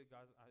to give you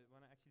guys, I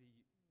want to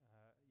actually,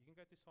 you can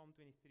go to Psalm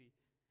 23.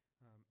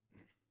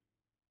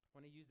 I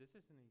want to use this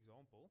as an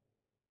example.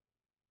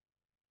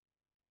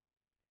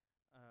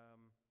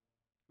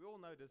 We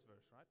all know this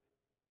verse, right?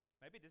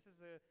 Maybe this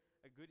is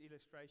a good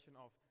illustration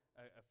of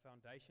a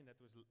foundation that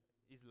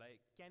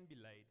can be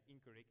laid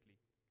incorrectly.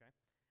 Okay,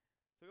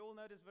 so we all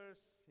know this verse.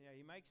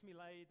 He makes me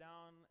lay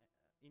down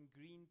in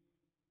green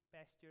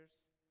pastures.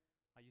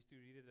 I used to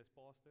read it as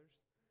pastors.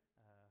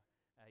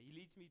 He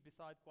leads me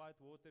beside quiet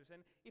waters.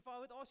 And if I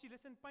would ask you,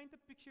 listen, paint a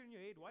picture in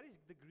your head. What is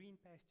the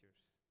green pastures?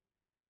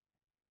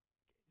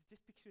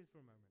 Just picture it for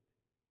a moment.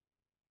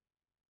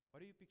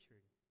 What are you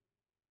picturing?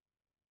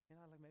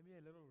 Maybe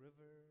a little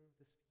river,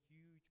 this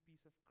huge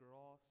piece of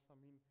grass.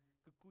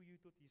 Kikuyu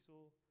tot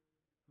hierso.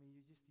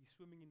 You're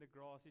swimming in the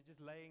grass. You're just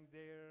laying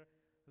there.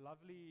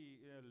 Lovely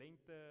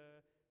lengte.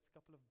 It's a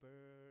couple of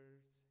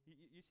birds.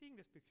 You're seeing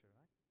this picture,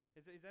 right?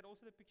 Is that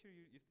also the picture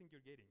you think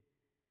you're getting?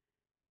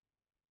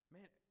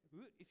 Man,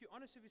 if you're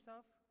honest with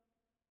yourself,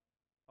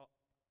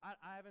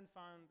 I haven't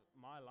found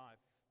my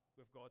life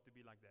with God to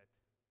be like that.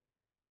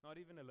 Not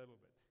even a little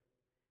bit.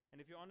 And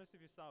if you're honest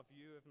with yourself,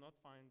 you have not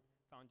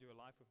found your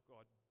life with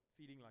God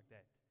feeling like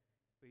that.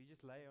 Where you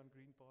just lay on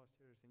green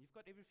pastures and you've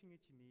got everything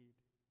that you need.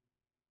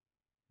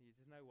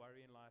 There's no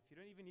worry in life. You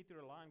don't even need to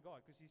rely on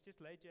God because He's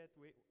just laid you at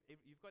where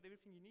you've got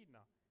everything you need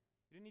now.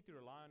 You don't need to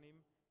rely on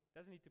Him. He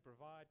doesn't need to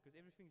provide because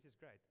everything's just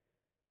great.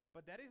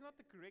 But that is not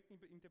the correct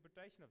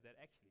interpretation of that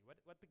actually.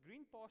 What the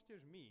green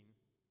pastures mean,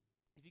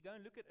 if you go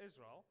and look at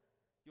Israel,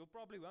 you'll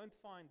probably won't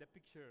find the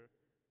picture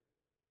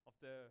of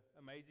the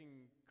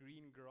amazing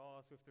green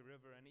grass with the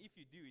river. And if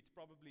you do, it's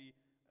probably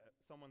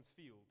someone's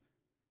field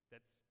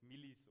that's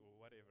Millie's or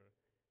whatever.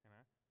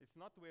 It's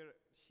not where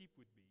sheep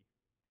would be.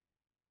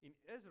 In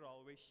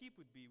Israel, where sheep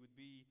would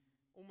be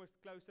almost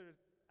closer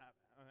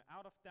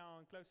out of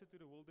town, closer to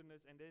the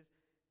wilderness. And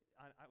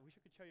I wish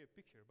I could show you a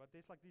picture, but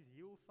there's these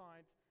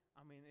hillsides.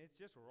 It's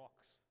just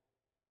rocks.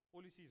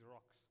 All you see is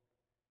rocks.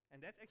 And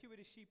that's actually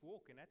where the sheep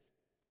walk, and that's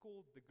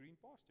called the green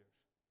pastures.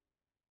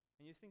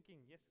 And you're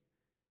thinking, yes,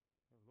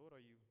 Lord,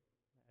 are you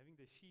having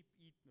the sheep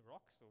eat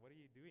rocks, or what are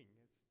you doing?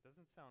 It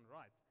doesn't sound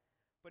right.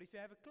 But if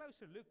you have a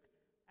closer look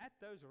at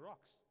those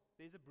rocks,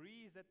 there's a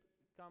breeze that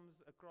comes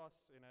across,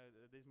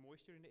 there's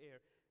moisture in the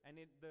air, and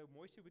the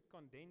moisture would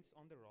condense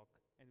on the rock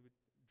and would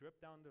drip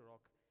down the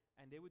rock,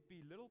 and there would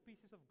be little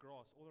pieces of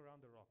grass all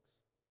around the rocks.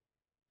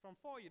 From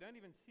far, you don't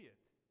even see it.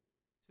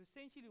 So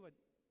essentially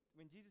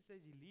when Jesus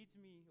says He leads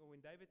me, or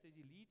when David says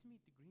He leads me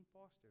to green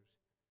pastures,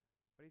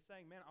 but he's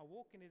saying, man, I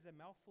walk and there's a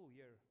mouthful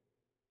here,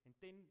 and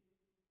 10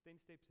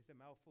 steps is a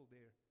mouthful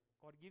there.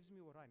 God gives me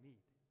what I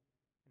need.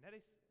 And that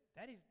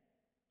is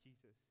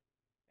Jesus.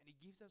 And He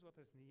gives us what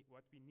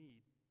we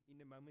need in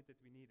the moment that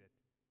we need it.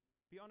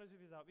 Be honest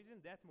with yourself.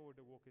 Isn't that more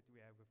the walk that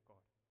we have with God?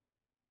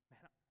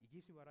 Man, He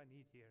gives me what I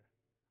need here.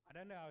 I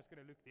don't know how it's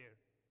going to look there,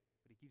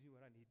 but He gives me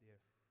what I need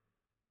there.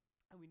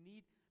 And we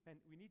need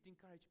to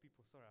encourage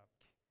people. Sorry,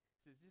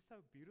 it's just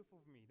so beautiful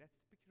for me. That's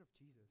the picture of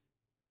Jesus.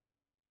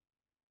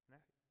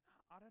 And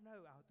I don't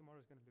know how tomorrow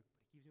is going to look,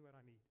 but He gives me what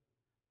I need.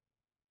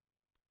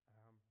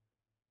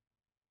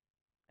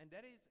 And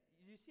that is,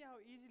 you see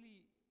how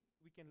easily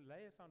we can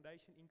lay a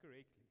foundation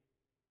incorrectly.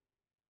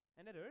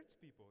 And it hurts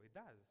people. It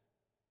does.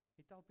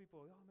 You tell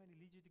people, oh man, He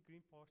leads you to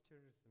green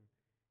pastures and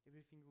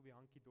everything will be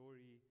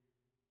hunky-dory.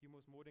 You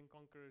must more than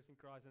conquerors in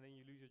Christ, and then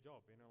you lose your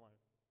job. You know, like,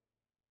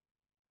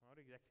 I'm not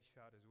exactly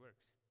sure how this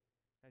works.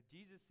 Now,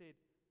 Jesus said,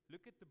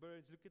 look at the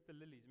birds, look at the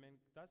lilies. Man,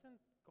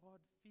 doesn't God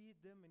feed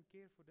them and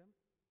care for them?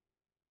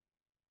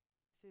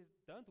 He says,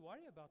 don't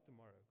worry about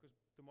tomorrow, because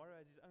tomorrow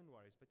has its own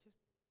worries, but just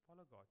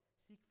follow God.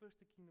 Seek first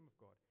the kingdom of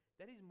God.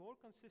 That is more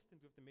consistent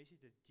with the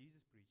message that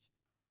Jesus preached.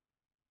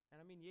 And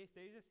I mean, yes,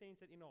 there is a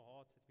sense that in our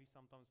hearts that we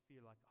sometimes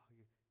feel like, oh,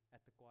 you're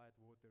at the quiet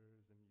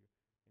waters and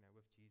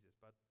with Jesus.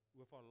 But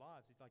with our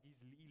lives, it's like He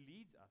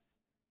leads us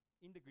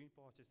in the green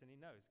pastures, and He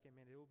knows, okay,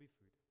 man, there will be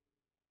food.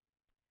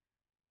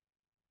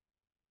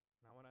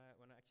 Now, when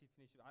I actually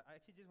finish, I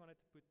actually just wanted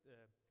to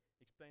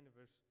explain the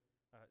verse,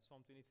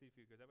 Psalm 23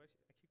 for you, because that was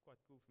actually quite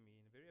cool for me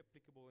and very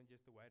applicable in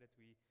just the way that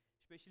we,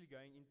 especially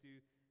going into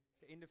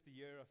the end of the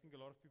year, I think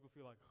a lot of people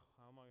feel like, oh,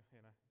 how am I,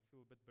 feel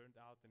a bit burnt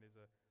out, and there's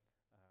the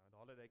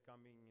holiday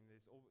coming, and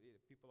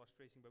people are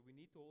stressing, but we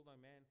need to hold on,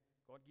 man.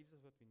 God gives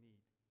us what we need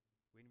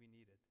when we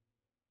need it.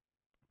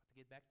 But to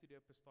get back to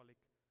the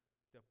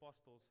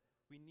apostles,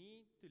 we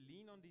need to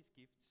lean on these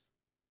gifts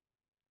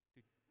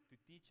to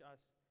teach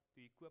us, to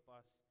equip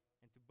us,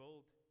 and to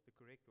build the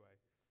correct way.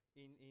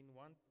 In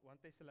 1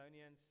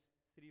 Thessalonians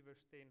 3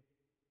 verse 10,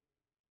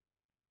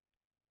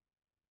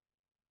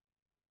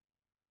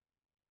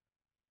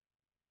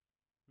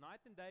 night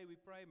and day we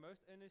pray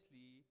most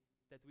earnestly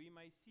that we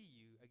may see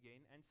you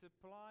again and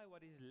supply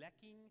what is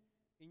lacking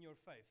in your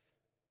faith.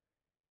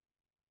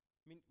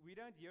 I mean, we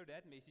don't hear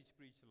that message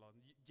preached a lot.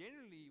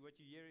 Generally, what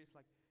you hear is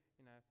like,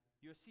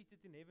 you're seated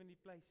in heavenly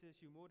places,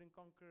 you're more than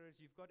conquerors,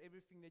 you've got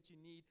everything that you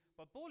need.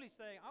 But Paul is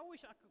saying, I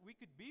wish we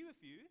could be with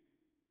you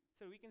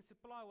so we can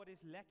supply what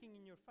is lacking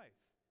in your faith.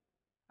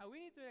 And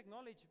we need to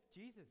acknowledge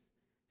Jesus.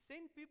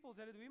 Send people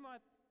so that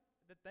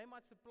they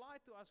might supply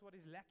to us what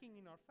is lacking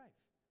in our faith.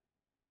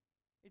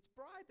 It's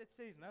pride that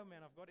says, no man,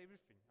 I've got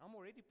everything. I'm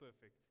already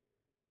perfect.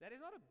 That is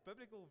not a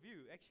biblical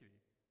view, actually.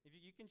 If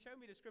you can show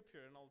me the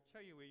scripture and I'll show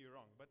you where you're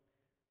wrong. But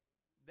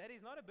that is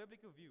not a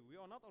biblical view. We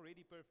are not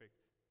already perfect.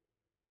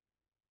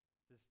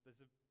 There's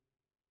a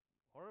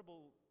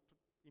horrible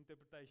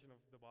interpretation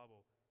of the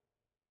Bible.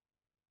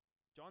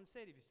 John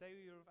said, if you say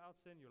you're without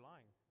sin, you're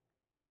lying.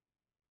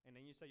 And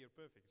then you say you're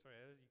perfect. Sorry,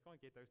 you can't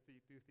get those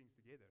two things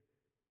together.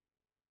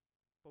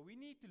 But we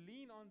need to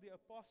lean on the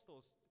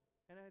apostles.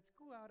 And it's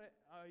cool how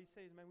he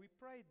says, man, we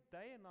pray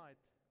day and night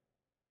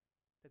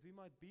that we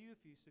might be with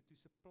you so to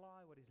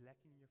supply what is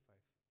lacking in your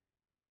faith.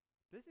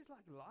 This is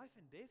like life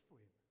and death for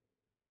him.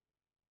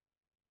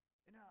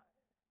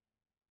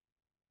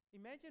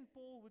 Imagine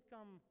Paul would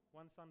come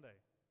one Sunday.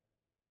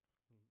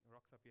 He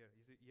rocks up here.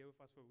 He's here with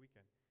us for a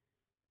weekend.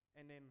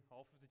 And then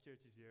half of the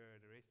church is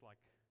here. The rest, like,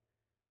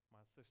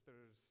 my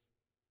sister's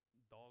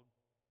dog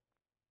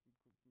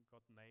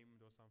got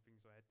named or something,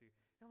 so I had to.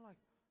 And I'm like,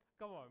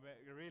 come on,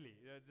 man, really?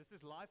 This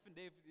is life and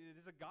death.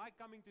 There's a guy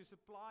coming to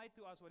supply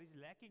to us what is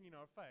lacking in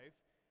our faith.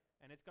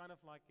 And it's kind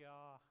of like,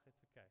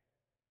 it's okay.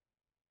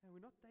 And we're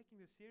not taking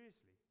this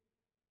seriously.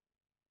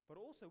 But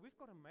also, we've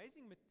got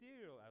amazing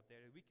material out there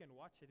that we can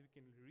watch, that we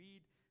can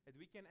read, that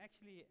we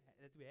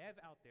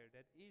have out there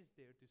that is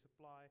there to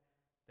supply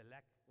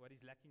what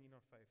is lacking in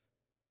our faith.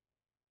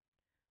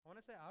 I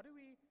want to say, how do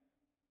we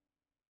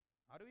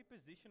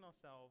position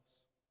ourselves?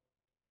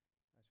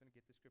 I just want to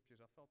get the scriptures.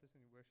 I felt this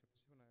in worship.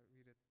 I just want to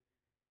read it.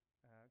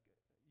 Mark,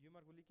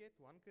 will you get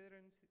 1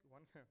 Corinthians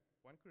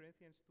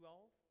 12,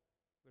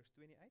 verse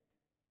 28?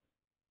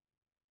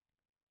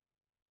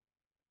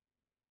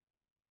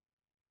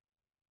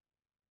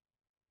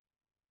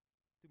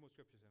 Two more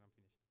scriptures and I'm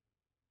finished.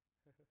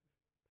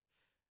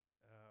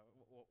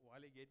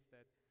 While he gets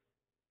that,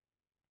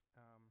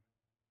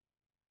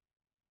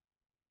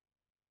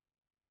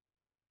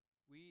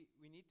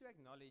 we need to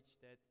acknowledge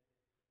that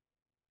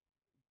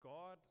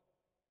God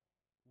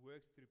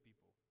works through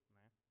people,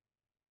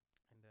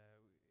 and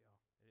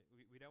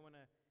we don't want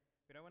to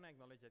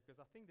acknowledge that,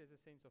 because I think there's a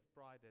sense of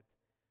pride that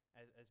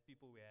as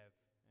people we have.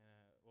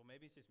 Or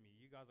maybe it's just me.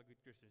 You guys are good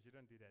Christians. You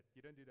don't do that.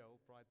 You don't do the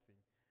whole pride thing.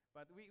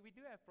 But we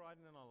do have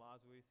pride in our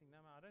lives where we think, no,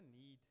 man, I don't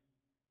need,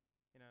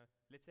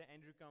 let's say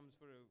Andrew comes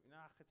for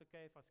it's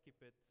okay if I skip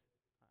it.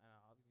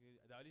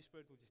 The Holy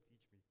Spirit will just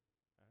teach me.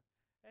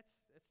 That's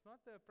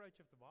not the approach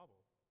of the Bible.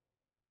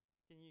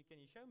 Can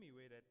you show me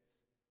where that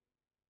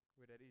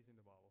is in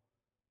the Bible?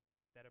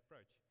 That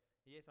approach.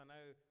 Yes, I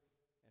know,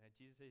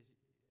 Jesus says,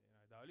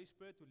 the Holy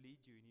Spirit will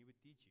lead you and He would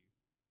teach you.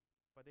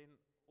 But then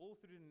all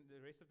through the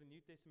rest of the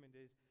New Testament,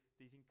 there's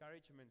these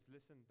encouragements.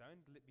 Listen,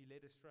 don't be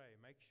led astray.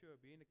 Make sure,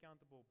 be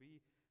accountable,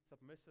 be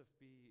submissive,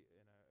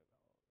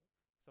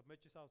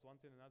 submit yourselves one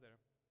to another.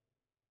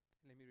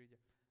 Let me read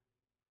you.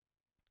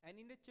 And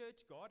in the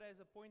church, God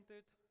has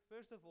appointed,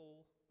 first of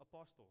all,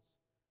 apostles,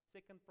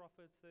 second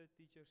prophets, third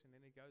teachers, and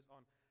then it goes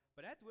on.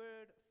 But that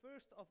word,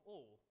 first of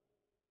all,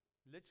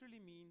 literally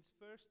means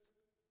first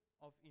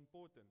of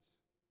importance.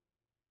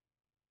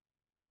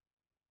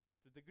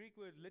 The Greek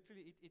word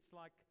literally, it's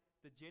like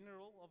the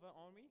general of an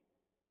army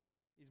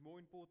is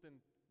more important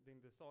than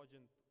the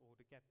sergeant or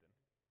the captain.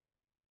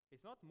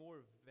 It's not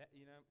more,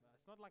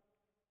 it's not like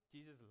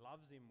Jesus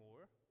loves him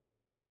more,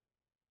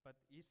 but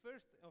he's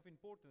first of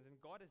importance,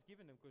 and God has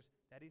given him because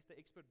that is the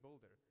expert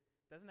builder.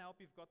 It doesn't help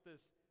you've got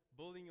this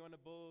building you want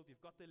to build,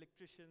 you've got the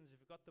electricians,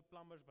 you've got the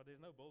plumbers, but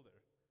there's no builder.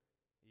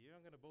 You're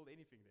not going to build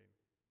anything then.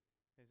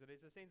 And so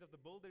there's a sense of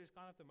the builder is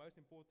kind of the most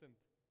important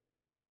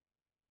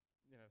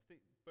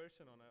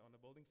person on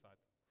a building site.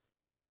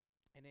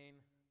 And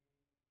then,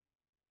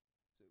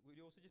 so will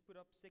you also just put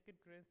up 2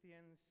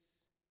 Corinthians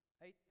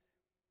 8,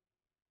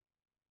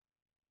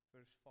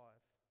 verse 5.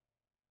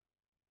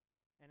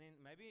 And then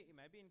maybe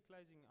in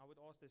closing, I would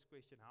ask this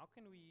question: how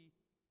can we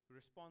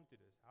respond to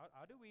this?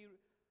 How do we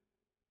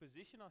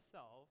position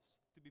ourselves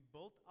to be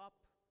built up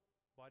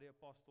by the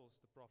apostles,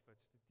 the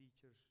prophets, the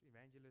teachers,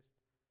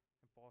 evangelists,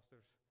 and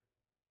pastors?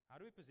 How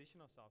do we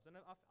position ourselves? And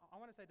I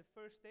want to say the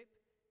first step,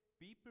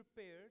 be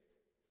prepared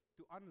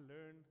to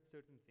unlearn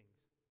certain things.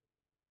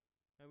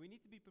 And we need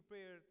to be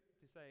prepared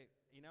to say,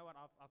 you know what,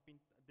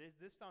 there's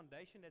this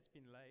foundation that's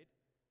been laid.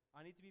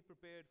 I need to be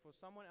prepared for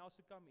someone else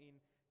to come in,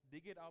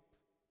 dig it up,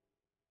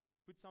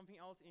 put something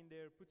else in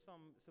there, put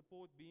some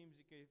support beams.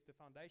 If the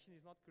foundation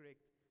is not correct,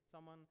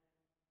 someone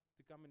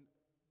to come and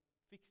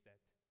fix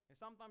that. And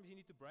sometimes you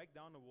need to break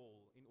down a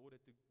wall in order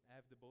to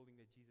have the building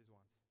that Jesus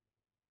wants.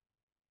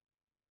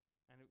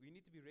 And we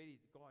need to be ready.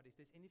 God, if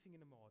there's anything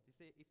in my heart,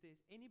 if there's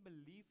any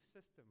belief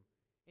system,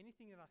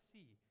 anything that I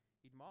see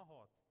in my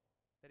heart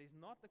that is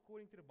not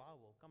according to the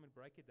Bible, come and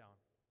break it down.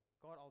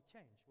 God, I'll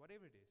change,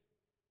 whatever it is.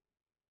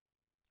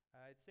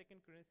 It's 2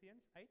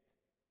 Corinthians 8,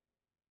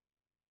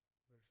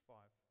 verse 5.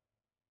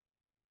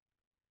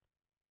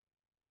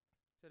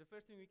 So the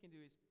first thing we can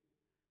do is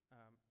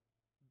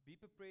be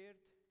prepared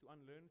to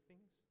unlearn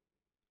things.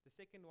 The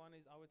second one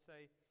is, I would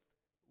say,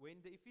 when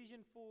the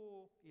Ephesians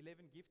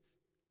 4:11 gifts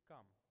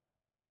come,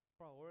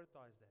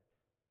 prioritize that.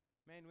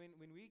 Man,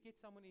 when we get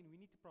someone in, we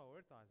need to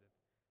prioritize it.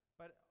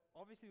 But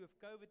obviously with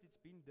COVID,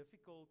 it's been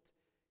difficult.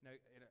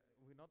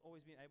 We've not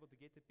always been able to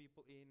get the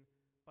people in.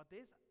 But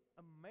there's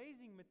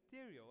amazing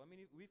material. I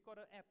mean, we've got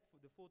an app,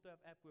 the Photo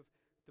App with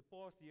the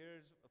past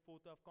years,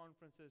 Photo App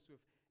conferences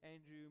with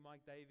Andrew,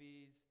 Mike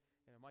Davies,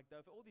 Mike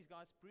Dover, all these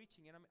guys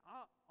preaching. And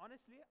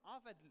honestly,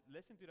 I've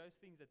listened to those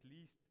things at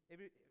least,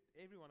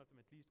 every one of them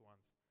at least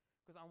once.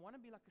 Because I want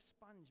to be like a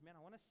sponge, man.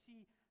 I want to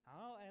see,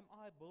 how am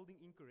I building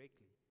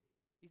incorrectly?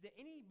 Is there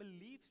any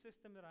belief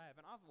system that I have?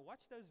 And I've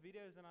watched those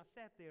videos and I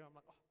sat there, I'm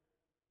like, oh,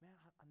 man,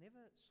 I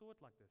never saw it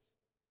like this.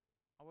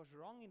 I was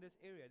wrong in this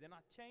area. Then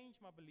I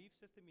changed my belief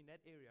system in that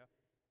area,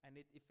 and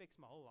it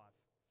affects my whole life.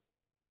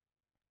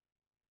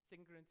 2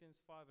 Corinthians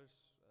 5, verse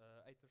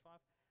 8 to 5.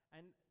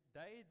 And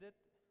they did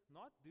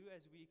not do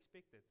as we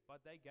expected,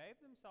 but they gave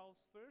themselves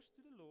first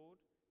to the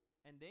Lord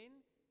and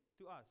then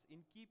to us,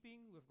 in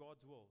keeping with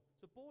God's will.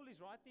 So Paul is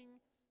writing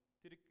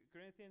to the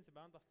Corinthians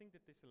about, I think,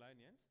 the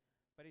Thessalonians,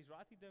 but he's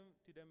writing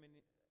to them and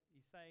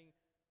he's saying,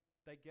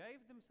 they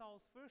gave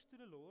themselves first to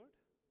the Lord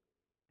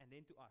and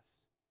then to us.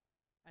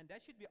 And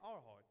that should be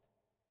our heart.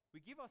 We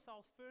give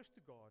ourselves first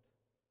to God.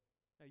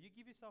 Now you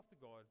give yourself to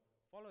God,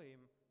 follow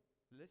Him,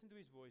 listen to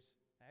His voice,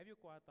 have your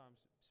quiet times,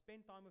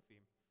 spend time with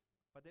Him.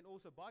 But then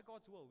also, by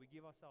God's will, we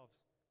give ourselves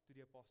to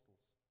the apostles,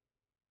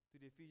 to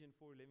the Ephesians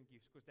 4:11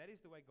 gifts, because that is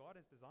the way God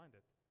has designed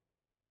it.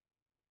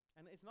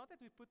 And it's not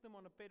that we put them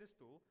on a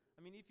pedestal.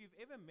 I mean, if you've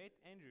ever met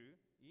Andrew,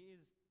 he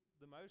is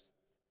the most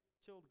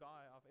chilled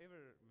guy I've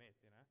ever met,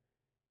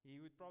 He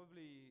would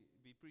probably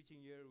be preaching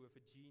here with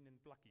a jean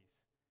and pluckies.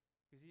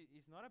 Because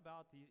it's not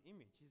about his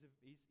image.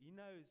 He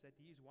knows that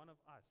he is one of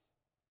us.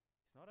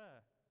 He's not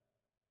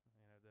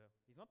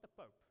he's not the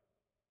Pope.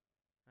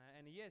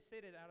 And he has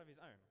said it out of his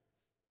own.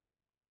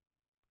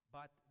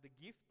 But the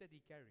gift that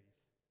he carries,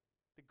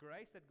 the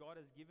grace that God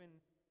has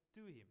given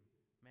to him,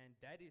 man,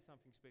 that is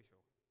something special.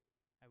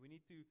 And we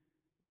need to,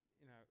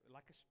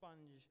 like a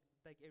sponge,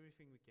 take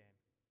everything we can.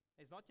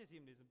 It's not just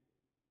him, there's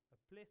a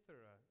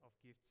plethora of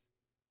gifts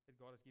that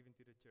God has given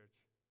to the church.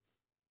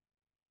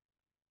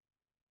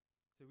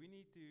 So we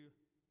need to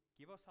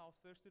give ourselves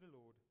first to the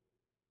Lord,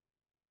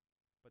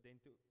 but then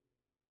to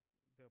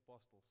the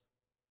apostles.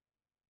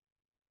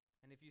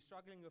 And if you're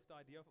struggling with the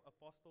idea of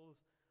apostles,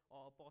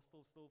 are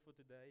apostles still for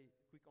today?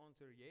 Quick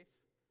answer, yes.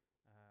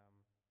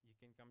 You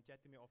can come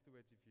chat to me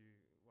afterwards if you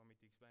want me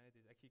to explain it.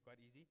 It's actually quite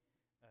easy.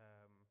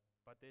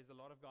 But there's a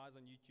lot of guys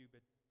on YouTube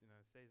that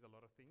says a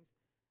lot of things.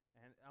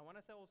 And I want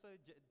to say also,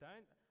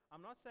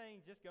 I'm not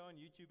saying just go on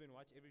YouTube and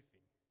watch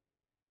everything.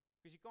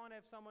 Because you can't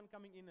have someone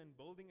coming in and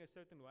building a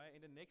certain way,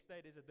 and the next day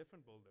there's a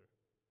different builder.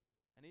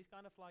 And he's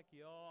kind of like,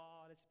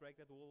 yeah, let's break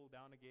that wall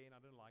down again. I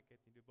don't like it.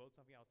 Need to build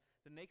something else.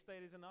 The next day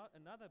there's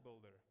another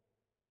builder.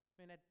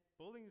 Man, that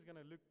building is going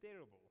to look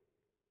terrible.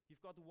 You've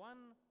got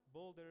one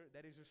builder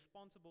that is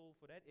responsible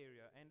for that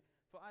area. And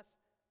for us,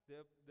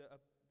 the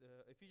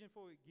Ephesians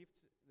 4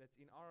 gifts that's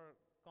in our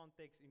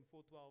context in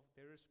 4:12,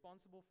 they're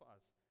responsible for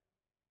us.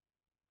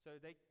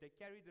 So they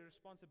carry the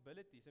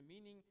responsibility. So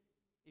meaning,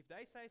 if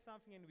they say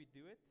something and we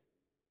do it,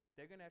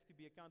 they're going to have to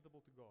be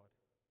accountable to God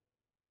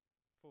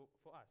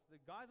for us.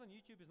 The guys on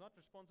YouTube is not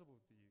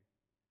responsible to you.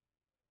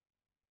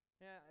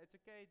 Yeah, it's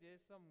okay.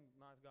 There's some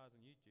nice guys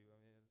on YouTube. I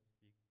mean,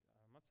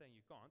 I'm not saying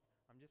you can't.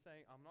 I'm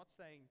not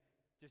saying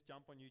just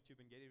jump on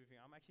YouTube and get everything.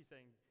 I'm actually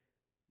saying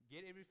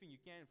get everything you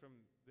can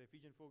from the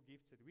Ephesians 4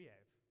 gifts that we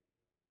have.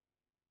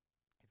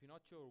 If you're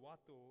not sure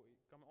what, or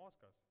come ask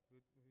us.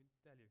 We'll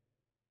tell you.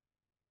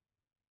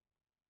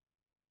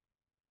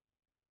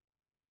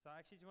 So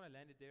I actually just want to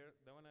land it there.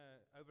 Don't want to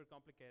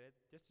overcomplicate it.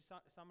 Just to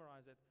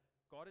summarize it,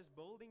 God is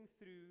building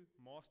through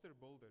master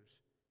builders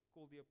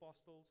called the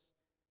apostles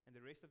and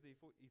the rest of the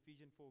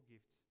Ephesians 4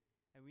 gifts.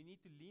 And we need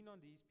to lean on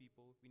these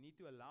people. We need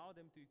to allow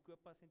them to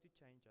equip us and to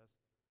change us.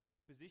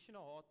 Position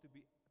our heart to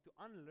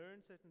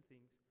unlearn certain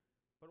things,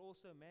 but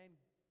also, man,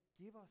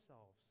 give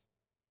ourselves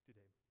to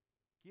them.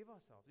 Give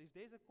ourselves. If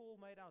there's a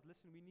call made out,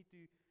 listen, we need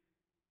to,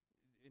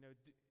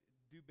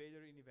 do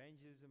better in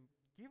evangelism.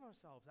 Give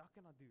ourselves. How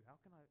can I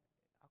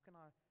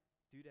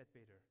do that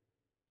better?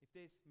 If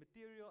there's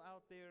material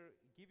out there,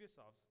 give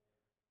yourselves.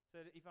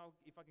 So that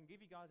if I can give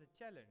you guys a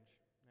challenge,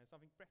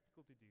 something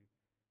practical to do,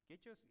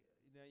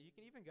 you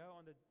can even go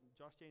on the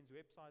Josh Jane's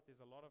website.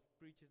 There's a lot of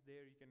preachers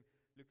there. You can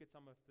look at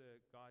some of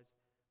the guys.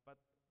 But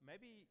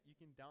maybe you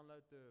can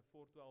download the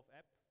 412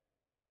 app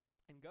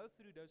and go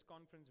through those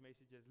conference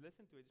messages.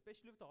 Listen to it,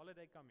 especially with the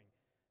holiday coming.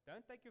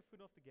 Don't take your foot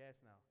off the gas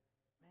now.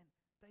 Man,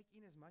 take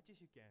in as much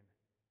as you can.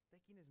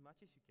 Take in as much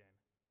as you can.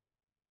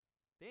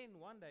 Then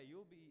one day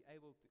you'll be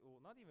able to, or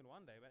not even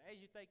one day, but as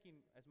you take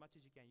in as much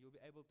as you can, you'll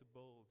be able to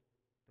build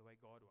the way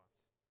God wants.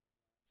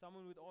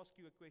 Someone would ask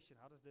you a question,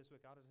 how does this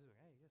work? How does this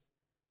work? Hey, yes,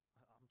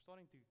 I'm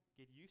starting to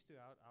get used to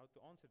how to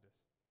answer this.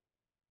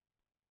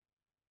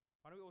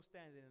 Why don't we all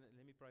stand and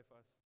let me pray for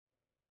us.